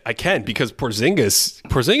can because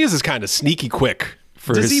Porzingis is kind of sneaky quick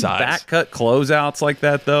for Does his he size. back cut closeouts like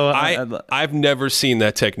that though? I've never seen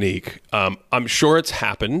that technique. I'm sure it's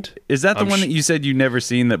happened. Is that the one that you said you never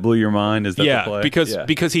seen that blew your mind? Is that the play?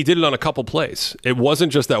 Because he did it on a couple plays. It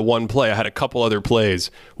wasn't just that one play. I had a couple other plays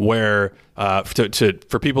where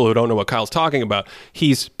for people who don't know what Kyle's talking about,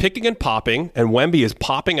 he's picking and popping, and Wemby is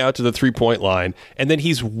popping out to the 3-point line, and then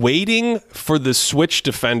he's waiting for the switch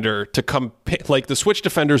defender to come. Like the switch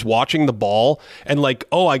defender's watching the ball, and like,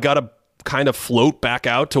 oh, I gotta kind of float back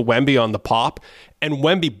out to Wemby on the pop, and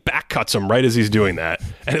Wemby back cuts him right as he's doing that.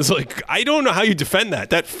 And it's like, I don't know how you defend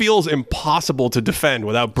that. That feels impossible to defend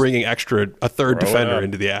without bringing a third defender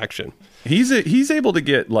into the action. He's able to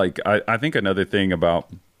get, like, I think another thing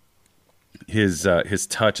about his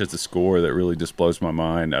touch as a scorer that really just blows my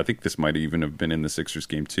mind, I think this might even have been in the Sixers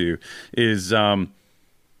game too, is and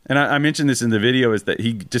I mentioned this in the video, is that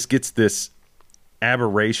he just gets this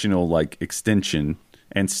aberrational like extension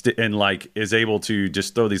and like is able to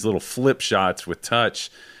just throw these little flip shots with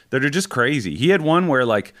touch that are just crazy. He had one where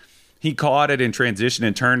like he caught it in transition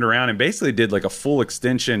and turned around and basically did like a full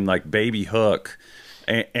extension like baby hook,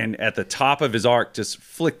 and at the top of his arc just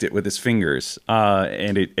flicked it with his fingers,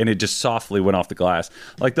 and it just softly went off the glass.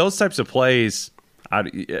 Like those types of plays.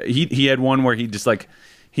 He had one where he just like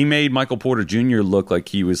he made Michael Porter Jr. look like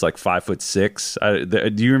he was like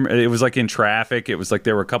 5'6". Do you remember? It was like in traffic. It was like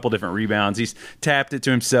there were a couple different rebounds. He's tapped it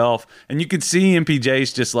to himself, and you could see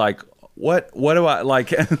MPJ's just like, what do I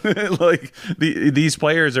like? Like these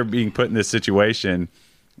players are being put in this situation.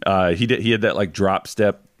 He had that like drop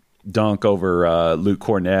step dunk over Luke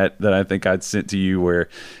Cornett that I think I'd sent to you, where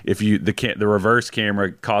if the reverse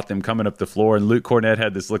camera caught them coming up the floor, and Luke Cornett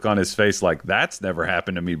had this look on his face like, that's never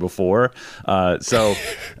happened to me before.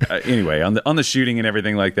 Anyway, on the shooting and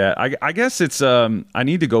everything like that, I guess it's I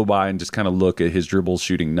need to go by and just kind of look at his dribble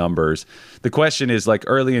shooting numbers. The question is, like,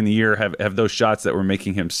 early in the year, have those shots that were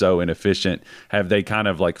making him so inefficient, have they kind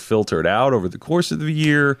of like filtered out over the course of the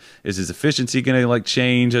year? Is his efficiency going to like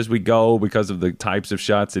change as we go because of the types of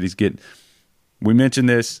shots that he's getting? We mentioned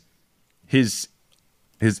this. His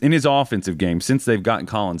in his offensive game, since they've gotten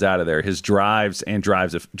Collins out of there, his drive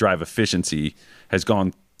efficiency has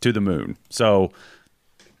gone to the moon. So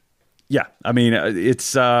yeah, I mean,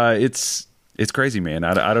 it's crazy, man.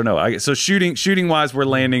 I don't know. So shooting wise, we're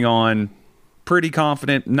landing on pretty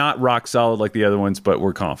confident, not rock solid like the other ones, but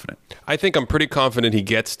we're confident. I think I'm pretty confident he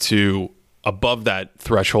gets to above that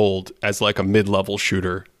threshold as like a mid-level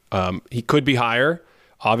shooter. He could be higher.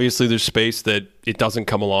 Obviously, there's space that it doesn't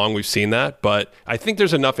come along. We've seen that. But I think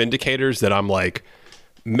there's enough indicators that I'm like,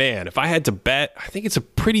 man, if I had to bet, I think it's a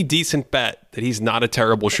pretty decent bet that he's not a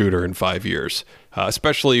terrible shooter in 5 years,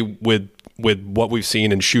 especially with what we've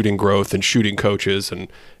seen in shooting growth and shooting coaches and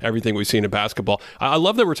everything we've seen in basketball. I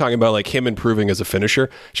love that we're talking about like him improving as a finisher.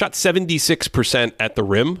 Shot 76% at the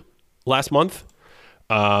rim last month.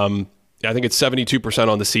 I think it's 72%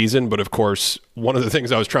 on the season, but of course, one of the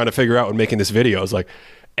things I was trying to figure out when making this video is like,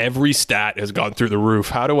 every stat has gone through the roof.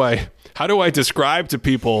 How do I describe to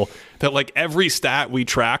people that like every stat we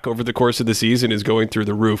track over the course of the season is going through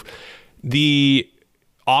the roof? The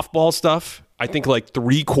off-ball stuff, I think like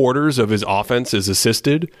 3/4 of his offense is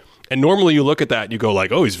assisted. And normally you look at that and you go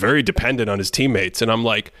like, oh, he's very dependent on his teammates. And I'm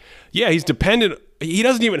like, yeah, he's dependent. He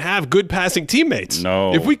doesn't even have good passing teammates.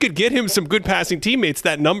 No. If we could get him some good passing teammates,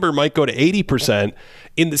 that number might go to 80%,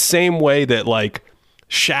 in the same way that like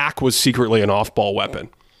Shaq was secretly an off-ball weapon,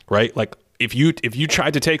 right? Like if you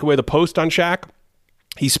tried to take away the post on Shaq,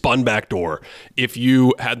 he spun backdoor. If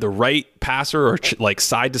you had the right passer or like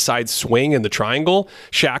side-to-side swing in the triangle,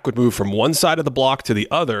 Shaq would move from one side of the block to the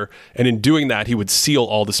other, and in doing that, he would seal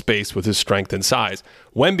all the space with his strength and size.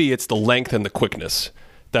 Wemby, it's the length and the quickness.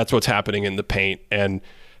 That's what's happening in the paint, and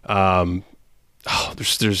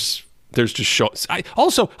there's just shows.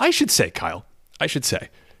 I should say, Kyle,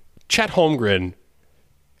 Chet Holmgren,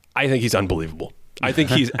 I think he's unbelievable. I think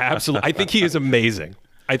he's absolutely. I think he is amazing.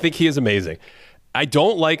 I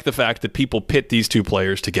don't like the fact that people pit these two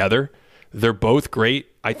players together. They're both great.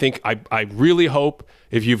 I really hope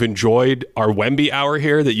if you've enjoyed our Wemby hour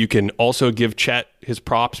here that you can also give Chet his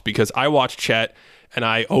props, because I watch Chet and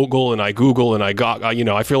I ogle and I Google and I got,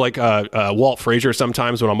 I feel like Walt Frazier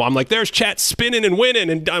sometimes when I'm like, there's Chet spinning and winning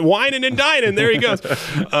and whining and dining. There he goes.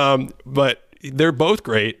 But they're both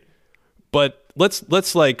great. But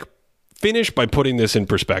let's like finish by putting this in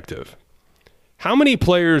perspective. How many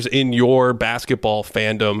players in your basketball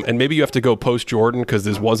fandom, and maybe you have to go post Jordan because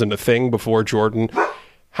this wasn't a thing before Jordan,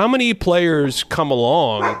 how many players come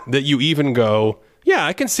along that you even go, yeah,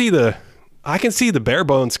 I can see the bare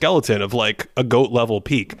bone skeleton of like a GOAT level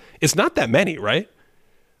peak? It's not that many, right?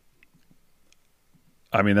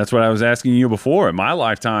 I mean, that's what I was asking you before. In my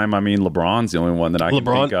lifetime, I mean, LeBron's the only one that I can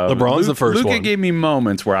think of. LeBron's the first one. Luka gave me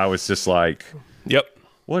moments where I was just like, yep.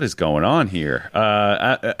 What is going on here?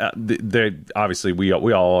 Obviously, we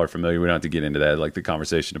all are familiar. We don't have to get into that. Like the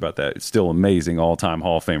conversation about that. It's still amazing, all-time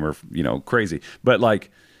Hall of Famer, crazy. But like,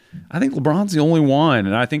 I think LeBron's the only one.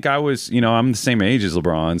 And I think I was, I'm the same age as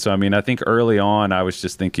LeBron. So, I mean, I think early on, I was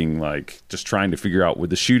just thinking like, just trying to figure out with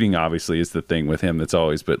the shooting, obviously, is the thing with him that's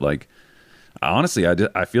always, but like, honestly,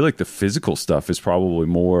 I feel like the physical stuff is probably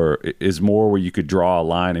more where you could draw a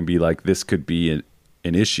line and be like, this could be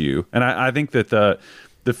an issue. And I think that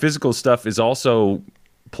the physical stuff is also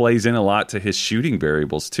plays in a lot to his shooting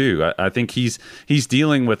variables too. I think he's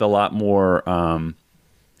dealing with a lot more.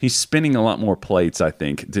 He's spinning a lot more plates, I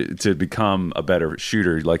think, to become a better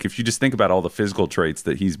shooter. Like if you just think about all the physical traits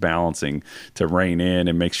that he's balancing to rein in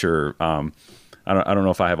and make sure. I don't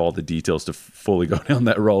know if I have all the details to fully go down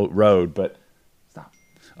that road, but stop.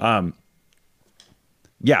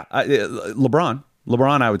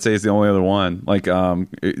 LeBron, I would say, is the only other one. Like,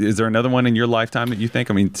 is there another one in your lifetime that you think?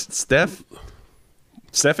 I mean, Steph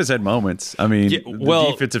has had moments. I mean, the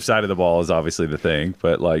defensive side of the ball is obviously the thing,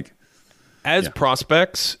 but like, as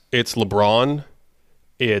prospects, it's LeBron,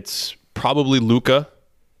 it's probably Luka,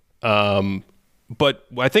 but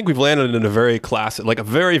I think we've landed in a very classic, like a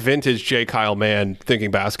very vintage J. Kyle Mann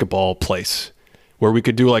thinking basketball place, where we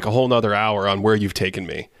could do like a whole nother hour on where you've taken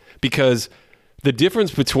me, because the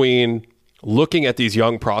difference between looking at these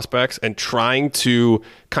young prospects and trying to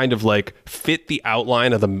kind of like fit the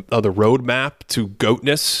outline of the roadmap to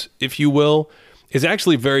GOATness, if you will, is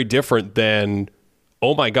actually very different than,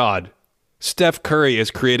 oh my God, Steph Curry has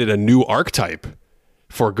created a new archetype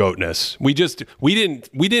for GOATness. We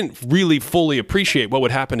didn't really fully appreciate what would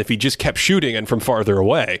happen if he just kept shooting and from farther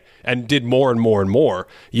away and did more and more and more.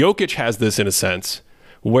 Jokic has this in a sense,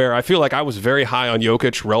 where I feel like I was very high on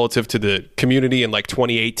Jokic relative to the community in like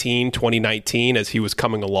 2018, 2019 as he was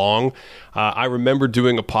coming along. I remember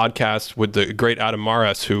doing a podcast with the great Adam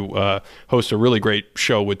Mares, who hosts a really great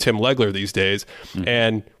show with Tim Legler these days. Mm-hmm.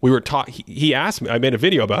 And we were he asked me, I made a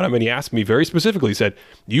video about him, and he asked me very specifically, he said,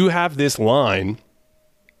 you have this line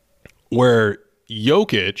where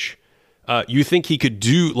Jokic, you think he could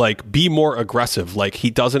be more aggressive, like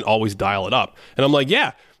he doesn't always dial it up. And I'm like,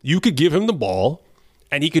 yeah, you could give him the ball,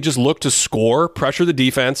 and he could just look to score, pressure the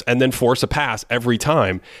defense, and then force a pass every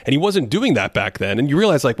time. And he wasn't doing that back then. And you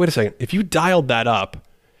realize, like, wait a second, if you dialed that up,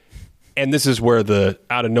 and this is where the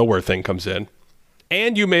out-of-nowhere thing comes in,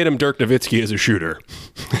 and you made him Dirk Nowitzki as a shooter.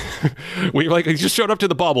 He just showed up to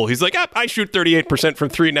the bubble. He's like, I shoot 38% from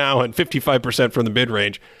three now and 55% from the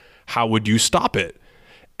mid-range. How would you stop it?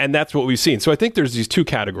 And that's what we've seen. So I think there's these two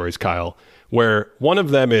categories, Kyle, where one of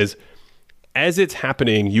them is, as it's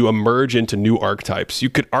happening, you emerge into new archetypes. You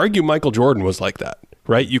could argue Michael Jordan was like that,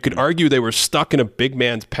 right? You could argue they were stuck in a big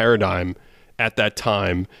man's paradigm at that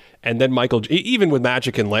time. And then even with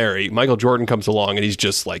Magic and Larry, Michael Jordan comes along and he's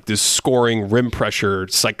just like this scoring, rim pressure,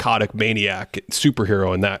 psychotic maniac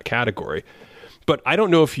superhero in that category. But I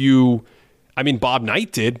don't know if Bob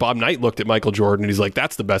Knight did. Bob Knight looked at Michael Jordan and he's like,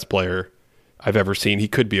 that's the best player I've ever seen. He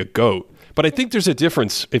could be a GOAT. But I think there's a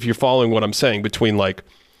difference, if you're following what I'm saying, between like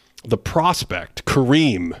the prospect,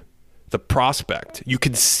 Kareem, the prospect. You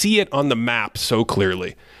can see it on the map so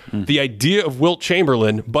clearly. The idea of Wilt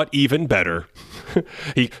Chamberlain, but even better.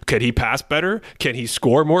 Could he pass better? Can he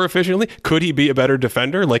score more efficiently? Could he be a better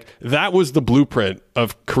defender? Like, that was the blueprint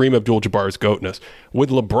of Kareem Abdul-Jabbar's GOATness. With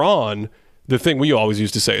LeBron, the thing we always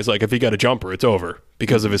used to say is like, if he got a jumper, it's over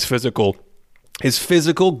because of his physical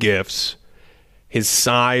gifts, his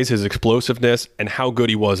size, his explosiveness, and how good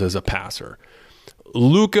he was as a passer.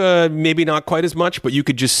 Luka, maybe not quite as much, but you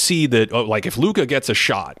could just see that, like, if Luka gets a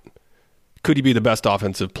shot, could he be the best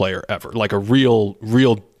offensive player ever? Like a real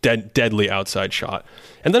deadly outside shot.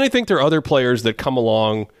 And then I think there are other players that come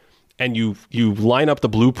along and you line up the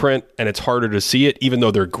blueprint and it's harder to see it, even though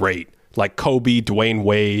they're great. Like Kobe, Dwayne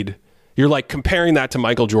Wade. You're like comparing that to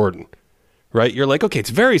Michael Jordan, right? You're like, okay, it's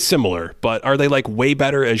very similar, but are they like way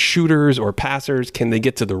better as shooters or passers? Can they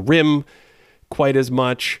get to the rim quite as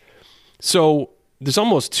much? So there's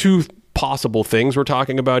almost two possible things we're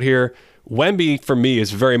talking about here. Wemby, for me,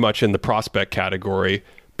 is very much in the prospect category,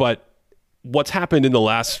 but what's happened in the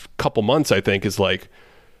last couple months, I think, is like,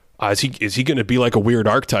 is he going to be like a weird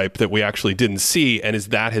archetype that we actually didn't see, and is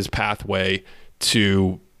that his pathway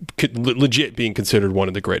to legit being considered one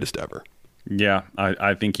of the greatest ever? Yeah,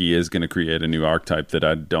 I think he is going to create a new archetype that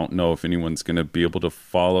I don't know if anyone's going to be able to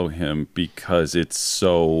follow him because it's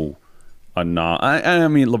so... I mean,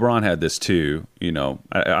 LeBron had this too.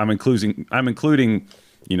 I'm including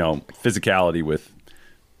physicality with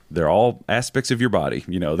they're all aspects of your body.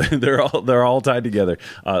 You know, they're all tied together.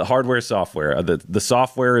 Hardware, software. The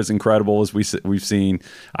software is incredible, as we've seen.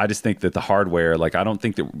 I just think that the hardware, like, I don't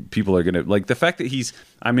think that people are gonna like the fact that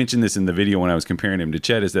I mentioned this in the video when I was comparing him to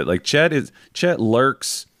Chet, is that like Chet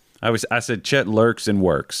lurks. I said Chet lurks and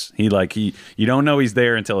works. He you don't know he's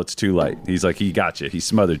there until it's too late. He's like, he got you. He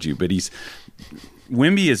smothered you. But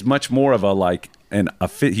Wemby is much more of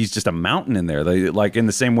he's just a mountain in there, like in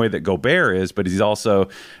the same way that Gobert is, but he's also,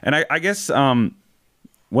 and I guess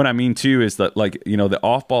what I mean too is that, like, you know, the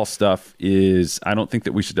off-ball stuff is, I don't think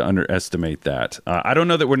that we should underestimate that. I don't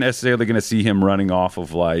know that we're necessarily going to see him running off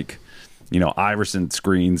of, like, you know, Iverson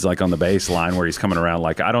screens like on the baseline where he's coming around.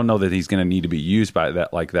 Like, I don't know that he's going to need to be used by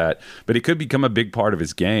that like that, but it could become a big part of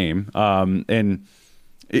his game. And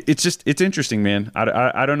it's interesting, man.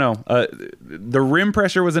 I don't know. The rim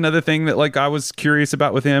pressure was another thing that, like, I was curious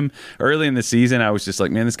about with him early in the season. I was just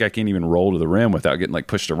like, man, this guy can't even roll to the rim without getting like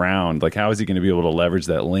pushed around. Like, how is he going to be able to leverage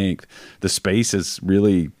that length? The space has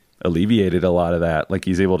really alleviated a lot of that. Like,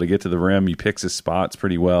 he's able to get to the rim. He picks his spots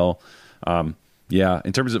pretty well. Yeah,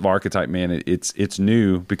 in terms of archetype, man, it's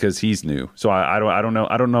new because he's new. So I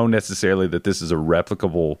don't know necessarily that this is a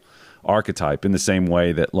replicable archetype in the same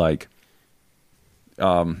way that, like,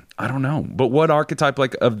 I don't know, but what archetype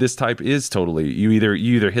like of this type is totally, you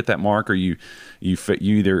either hit that mark or you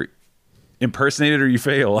either impersonate it or you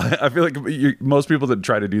fail. I feel like most people that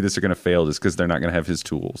try to do this are going to fail just because they're not going to have his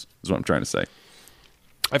tools, is what I'm trying to say.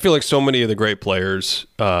 I feel like so many of the great players,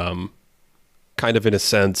 kind of in a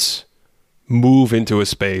sense, move into a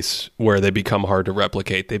space where they become hard to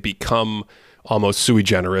replicate. They become almost sui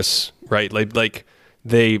generis, right? Like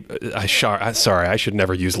sorry, I should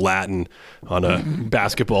never use Latin on a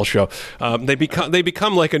basketball show. They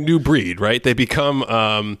become like a new breed, right? They become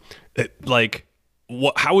how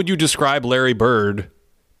would you describe Larry Bird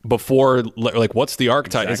before? Like, what's the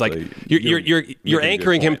archetype? Exactly. It's like you're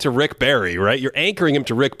anchoring him to Rick Barry, right? You're anchoring him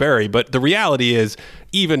to Rick Barry, but the reality is,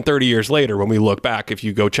 even 30 years later, when we look back, if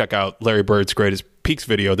you go check out Larry Bird's Greatest Peaks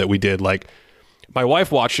video that we did, like, my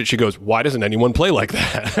wife watched it. She goes, "Why doesn't anyone play like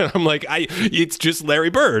that?" And I'm like, it's just Larry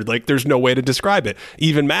Bird. Like, there's no way to describe it.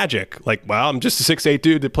 Even Magic. Like, well, I'm just a 6'8"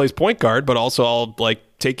 dude that plays point guard, but also I'll, like,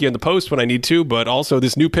 take you in the post when I need to. But also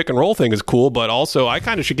this new pick and roll thing is cool. But also I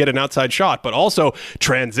kind of should get an outside shot. But also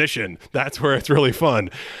transition. That's where it's really fun.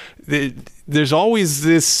 There's always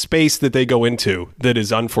this space that they go into that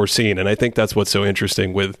is unforeseen. And I think that's what's so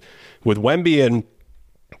interesting with Wemby and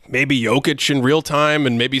maybe Jokic in real time,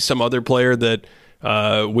 and maybe some other player that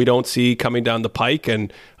we don't see coming down the pike.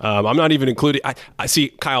 And I'm not even including, I see,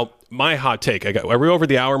 Kyle, my hot take, are we over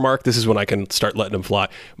the hour mark? This is when I can start letting them fly.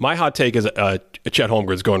 My hot take is Chet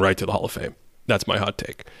Holmgren's going right to the Hall of Fame. That's my hot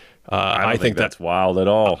take. I think that's wild at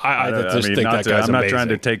all. I just think that guy's I'm not amazing. Trying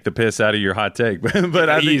to take the piss out of your hot take, but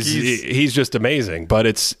I think he's just amazing. But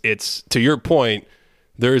it's to your point,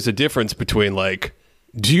 there is a difference between, like,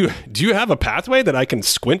 do you have a pathway that I can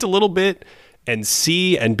squint a little bit and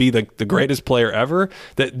see and be the greatest player ever?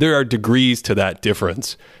 That there are degrees to that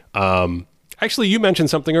difference. Actually, you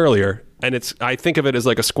mentioned something earlier, and I think of it as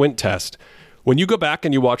like a squint test. When you go back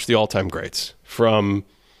and you watch the all-time greats from,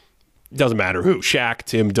 doesn't matter who, Shaq,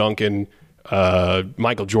 Tim Duncan,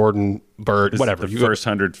 Michael Jordan, Bird, whatever. The first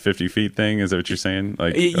 150 feet thing, is that what you're saying?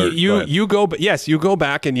 Like, you go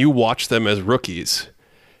back and you watch them as rookies.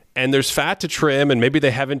 And there's fat to trim, and maybe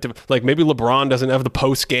they haven't, like, maybe LeBron doesn't have the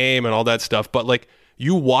post game and all that stuff, but, like,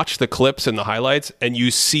 you watch the clips and the highlights and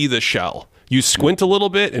you see the shell. You squint a little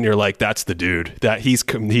bit and you're like, that's the dude, that he's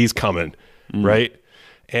coming, right?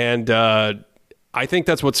 And I think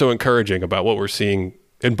that's what's so encouraging about what we're seeing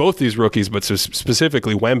in both these rookies, but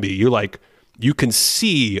specifically Wemby. You can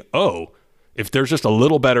see, if there's just a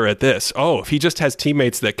little better at this, if he just has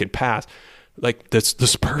teammates that could pass, like, the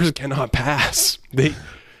Spurs cannot pass. They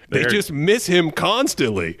just miss him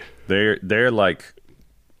constantly. They're like,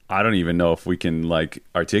 I don't even know if we can, like,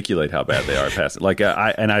 articulate how bad they are passing. Like,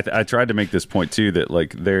 I tried to make this point too, that,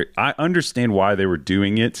 like, I understand why they were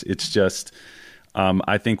doing it. It's just,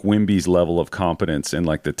 I think Wemby's level of competence and,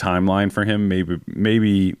 like, the timeline for him,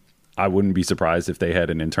 maybe I wouldn't be surprised if they had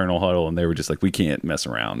an internal huddle and they were just like, we can't mess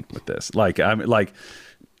around with this.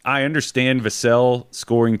 I understand Vassell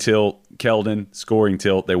scoring tilt, Keldon scoring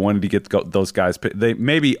tilt. They wanted to get those guys. They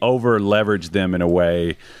maybe over leveraged them in a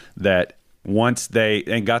way that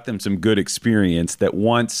and got them some good experience, that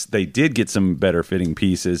once they did get some better fitting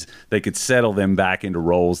pieces, they could settle them back into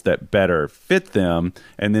roles that better fit them.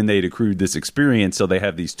 And then they'd accrued this experience. So they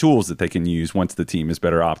have these tools that they can use once the team is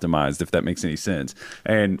better optimized, if that makes any sense.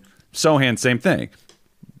 And Sohan, same thing.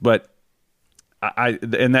 But I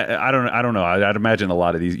don't know. I'd imagine a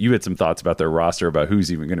lot of these. You had some thoughts about their roster about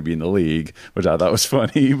who's even going to be in the league, which I thought was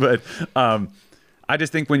funny. But I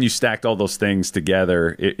just think when you stacked all those things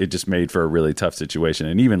together, it just made for a really tough situation.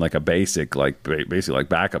 And even like a basic, basically like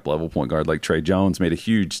backup level point guard like Trey Jones made a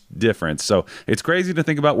huge difference. So it's crazy to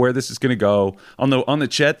think about where this is going to go. On the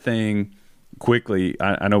Chet thing, quickly,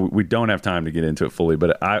 I know we don't have time to get into it fully,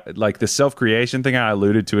 but I like the self-creation thing. I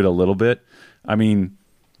alluded to it a little bit. I mean,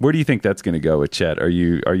 where do you think that's going to go with Chet? Are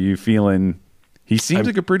you feeling? He seems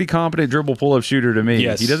like a pretty competent dribble pull-up shooter to me.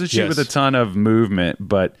 Yes, he doesn't shoot with a ton of movement,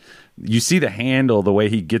 but you see the handle, the way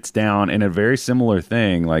he gets down, in a very similar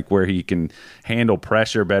thing, like where he can handle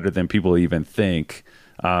pressure better than people even think.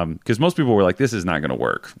 Because most people were like, this is not going to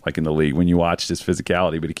work, like in the league when you watch his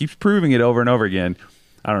physicality, but he keeps proving it over and over again.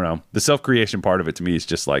 I don't know. The self-creation part of it to me is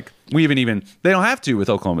just like, they don't have to with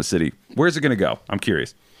Oklahoma City. Where's it going to go? I'm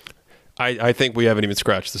curious. I think we haven't even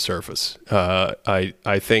scratched the surface.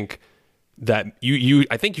 I think that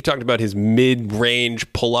I think you talked about his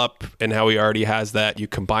mid-range pull-up and how he already has that. You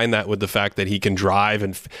combine that with the fact that he can drive,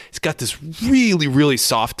 and he's got this really, really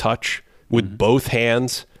soft touch with both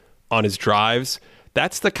hands on his drives.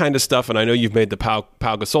 That's the kind of stuff, and I know you've made the Pau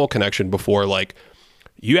Gasol connection before, like,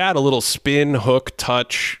 you add a little spin, hook,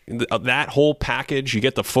 touch, that whole package, you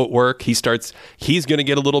get the footwork. He's going to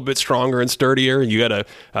get a little bit stronger and sturdier. You got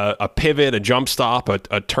a pivot, a jump stop,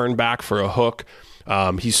 a turn back for a hook.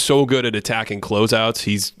 He's so good at attacking closeouts.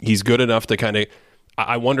 He's good enough to kind of,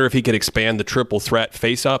 I wonder if he could expand the triple threat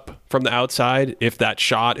face up from the outside if that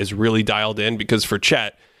shot is really dialed in, because for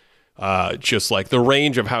Chet, just like the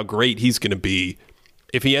range of how great he's going to be,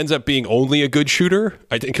 if he ends up being only a good shooter,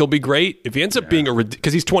 I think he'll be great. If he ends up being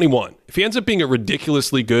because he's 21, if he ends up being a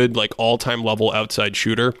ridiculously good, like all-time level outside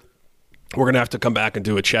shooter, we're going to have to come back and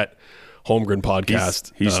do a Chet Holmgren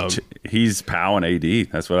podcast. He's Pau and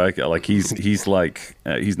AD. That's what I like. He's like,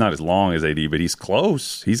 he's not as long as AD, but he's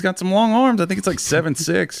close. He's got some long arms. I think it's like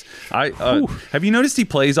 7'6". Have you noticed he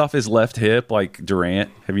plays off his left hip like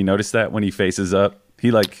Durant? Have you noticed that when he faces up?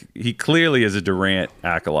 He clearly is a Durant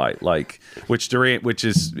acolyte, which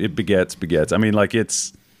is it begets. I mean, like,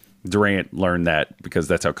 it's Durant learned that because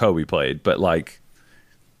that's how Kobe played, but like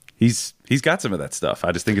he's got some of that stuff.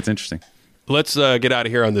 I just think it's interesting. Let's get out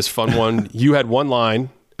of here on this fun one. You had one line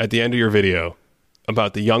at the end of your video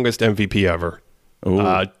about the youngest MVP ever.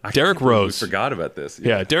 Derrick Rose. I forgot about this.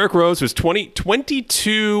 Yeah, Derrick Rose was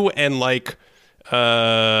 22 and like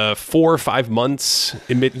 4 or 5 months.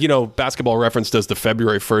 Basketball Reference does the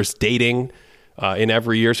February 1st dating in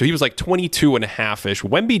every year. So he was like 22 and a half-ish.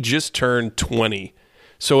 Wemby just turned 20.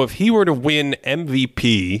 So if he were to win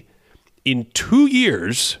MVP in 2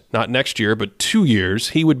 years, not next year, but 2 years,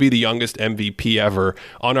 he would be the youngest MVP ever.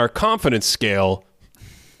 On our confidence scale,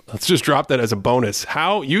 let's just drop that as a bonus.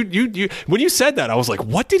 How you when you said that, I was like,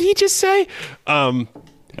 what did he just say?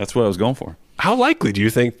 That's what I was going for. How likely do you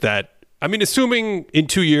think that? I mean, assuming in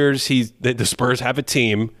 2 years the Spurs have a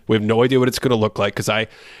team, we have no idea what it's going to look like. Because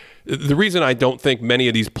the reason I don't think many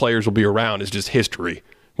of these players will be around is just history.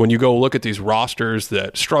 When you go look at these rosters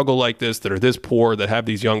that struggle like this, that are this poor, that have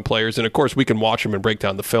these young players, and of course we can watch them and break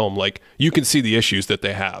down the film, like you can see the issues that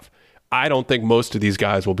they have. I don't think most of these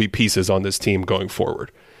guys will be pieces on this team going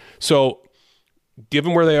forward. So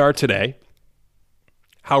given where they are today,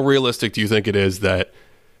 how realistic do you think it is that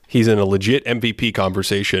he's in a legit MVP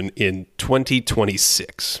conversation in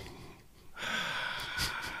 2026?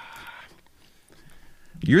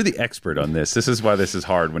 You're the expert on this. This is why this is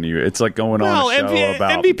hard when it's like going on a show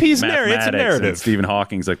about MVP's mathematics. It's a narrative. And Stephen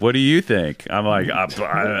Hawking's like, what do you think? I'm like,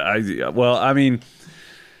 I mean,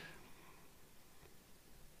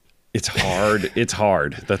 it's hard. It's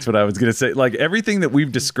hard. That's what I was going to say. Like everything that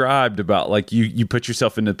we've described about, like you put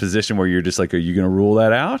yourself in a position where you're just like, are you going to rule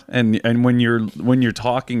that out? And when you're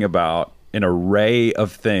talking about an array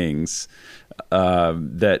of things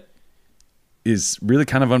that is really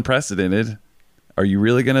kind of unprecedented, are you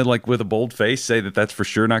really going to, like, with a bold face say that that's for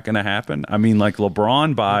sure not going to happen? I mean, like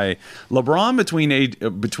LeBron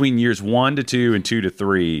between years 1 to 2 and 2 to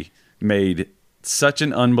 3 made such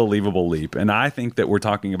an unbelievable leap. And I think that we're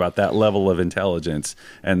talking about that level of intelligence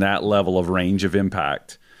and that level of range of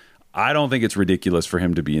impact. I don't think it's ridiculous for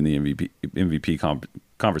him to be in the MVP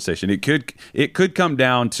conversation. It could come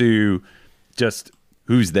down to just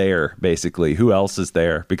who's there, basically. Who else is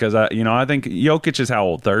there? Because I think Jokic is how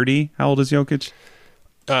old? 30? How old is Jokic?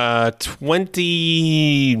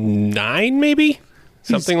 29, maybe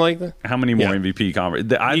something like that. How many more MVP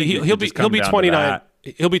conversations? He'll be 29.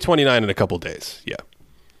 He'll be 29 in a couple days. Yeah,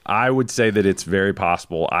 I would say that it's very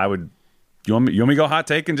possible. I would You want me to go hot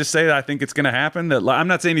take and just say that I think it's going to happen? That I'm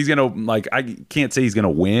not saying he's going to I can't say he's going to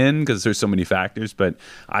win because there's so many factors, but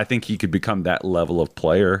I think he could become that level of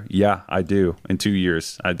player. Yeah, I do. In 2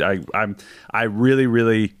 years, I really,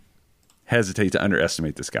 really hesitate to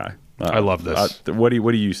underestimate this guy. I love this. What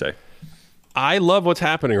do you say? I love what's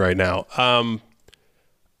happening right now.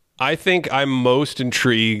 I think I'm most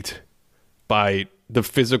intrigued by the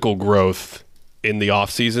physical growth in the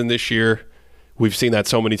offseason this year. We've seen that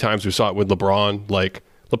so many times. We saw it with LeBron. Like,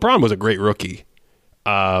 LeBron was a great rookie.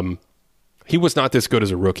 He was not this good as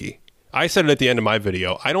a rookie. I said it at the end of my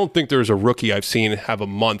video. I don't think there's a rookie I've seen have a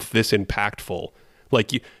month this impactful.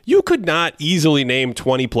 Like, you could not easily name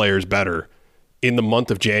 20 players better in the month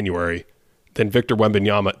of January than Victor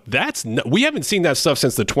Wembanyama. We haven't seen that stuff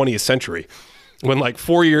since the 20th century, when like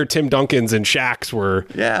 4-year Tim Duncans and Shaqs were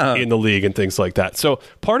in the league and things like that. So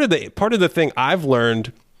part of the thing I've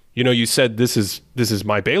learned, you said this is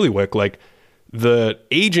my bailiwick, like the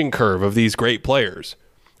aging curve of these great players.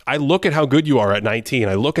 I look at how good you are at 19.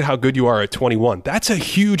 I look at how good you are at 21. That's a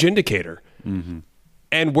huge indicator. Mm-hmm.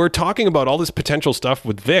 And we're talking about all this potential stuff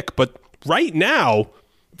with Vic, but right now,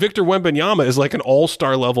 Victor Wembanyama is like an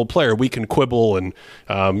all-star level player. We can quibble and,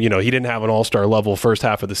 he didn't have an all-star level first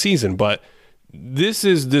half of the season, but this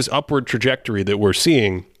is this upward trajectory that we're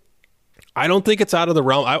seeing. I don't think it's out of the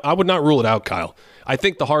realm. I would not rule it out, Kyle. I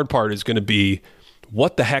think the hard part is going to be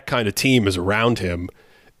what the heck kind of team is around him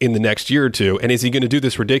in the next year or two. And is he going to do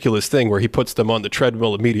this ridiculous thing where he puts them on the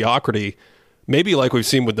treadmill of mediocrity? Maybe like we've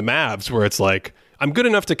seen with the Mavs, where it's like, I'm good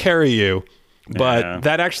enough to carry you, but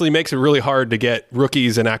that actually makes it really hard to get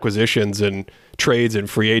rookies and acquisitions and trades and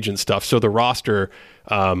free agent stuff. So the roster,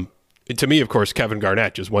 to me, of course, Kevin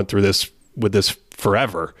Garnett just went through this with this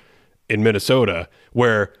forever in Minnesota,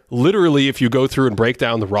 where literally if you go through and break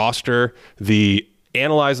down the roster,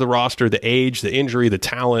 analyze the roster, the age, the injury, the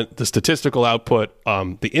talent, the statistical output,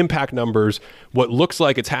 the impact numbers, what looks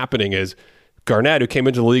like it's happening is Garnett, who came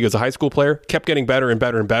into the league as a high school player, kept getting better and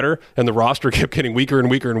better and better, and the roster kept getting weaker and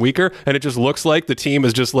weaker and weaker, and it just looks like the team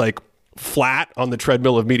is just like flat on the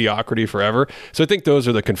treadmill of mediocrity forever. So I think those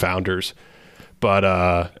are the confounders. But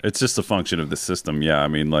it's just a function of the system. Yeah, I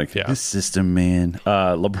mean, this system, man.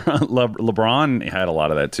 LeBron had a lot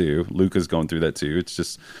of that too. Luka's going through that too. It's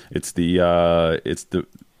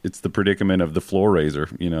the predicament of the floor raiser.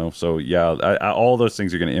 So yeah, all those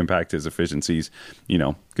things are going to impact his efficiencies.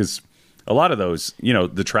 Because a lot of those,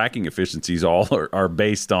 the tracking efficiencies all are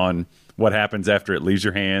based on what happens after it leaves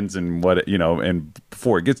your hands and what and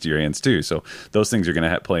before it gets to your hands too. So those things are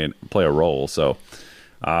going to play a role. So.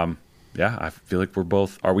 Yeah, I feel like we're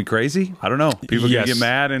both. Are we crazy? I don't know. People gonna get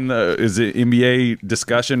mad, and is the NBA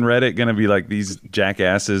discussion Reddit going to be like these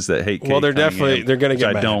jackasses that hate? Well, they're going to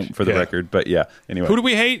get mad. I don't, for the record, but yeah. Anyway, who do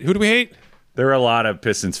we hate? There are a lot of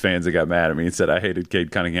Pistons fans that got mad at me and said I hated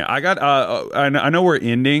Cade Cunningham. I know we're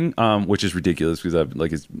ending, which is ridiculous because I'm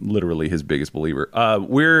like literally his biggest believer.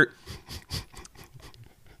 I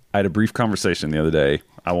had a brief conversation the other day.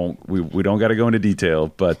 We don't got to go into detail,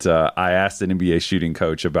 but I asked an NBA shooting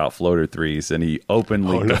coach about floater threes, and he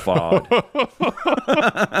openly guffawed.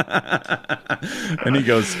 And he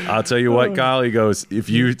goes, "I'll tell you what, Kyle." He goes, "If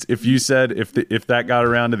you said if that got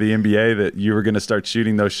around to the NBA that you were going to start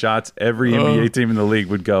shooting those shots, every NBA team in the league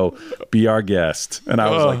would go, be our guest." And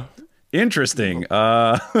I was like, interesting.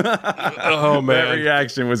 Oh man, that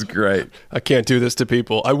reaction was great. I can't do this to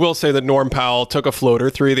people. I will say that Norm Powell took a floater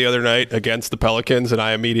three the other night against the Pelicans, and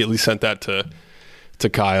I immediately sent that to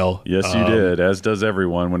Kyle. Yes, you did, as does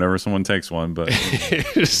everyone whenever someone takes one. But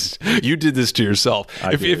you did this to yourself.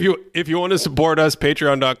 If you want to support us,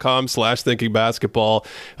 patreon.com/thinkingbasketball.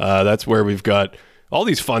 That's where we've got all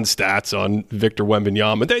these fun stats on Victor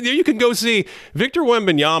Wembanyama. Then you can go see Victor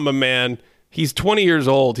Wembanyama, man. He's 20 years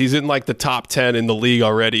old. He's in like the top 10 in the league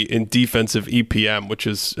already in defensive EPM, which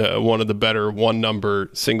is one of the better one-number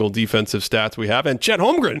single defensive stats we have. And Chet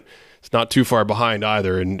Holmgren is not too far behind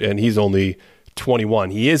either, and he's only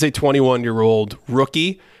 21. He is a 21-year-old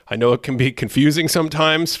rookie. I know it can be confusing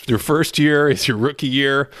sometimes. Your first year is your rookie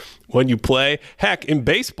year when you play. Heck, in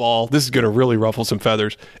baseball, this is going to really ruffle some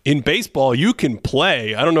feathers. In baseball, you can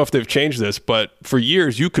play. I don't know if they've changed this, but for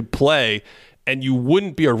years you could play and you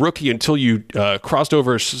wouldn't be a rookie until you crossed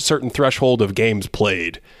over a certain threshold of games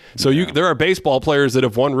played. So there are baseball players that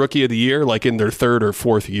have won Rookie of the Year like in their third or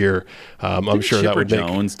fourth year. I'm sure that would make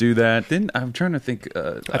Jones do that. I'm trying to think.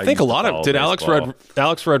 I think a lot of did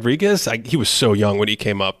Alex Rodriguez. He was so young when he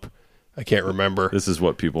came up. I can't remember. This is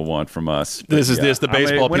what people want from us. This is the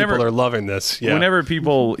baseball people are loving this. Yeah. Whenever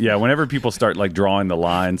people start like drawing the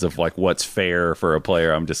lines of like what's fair for a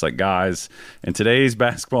player, I'm just like, guys, in today's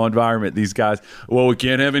basketball environment, these guys, well, we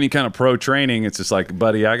can't have any kind of pro training. It's just like,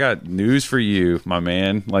 buddy, I got news for you, my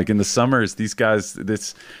man. Like in the summers, these guys,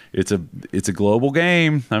 it's a global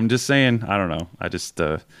game. I'm just saying, I don't know. I just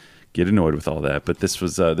get annoyed with all that, but this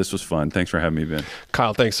was fun. Thanks for having me, Ben.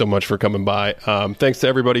 Kyle, thanks so much for coming by. Thanks to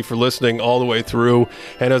everybody for listening all the way through,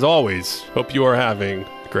 and as always, hope you are having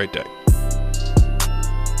a great day.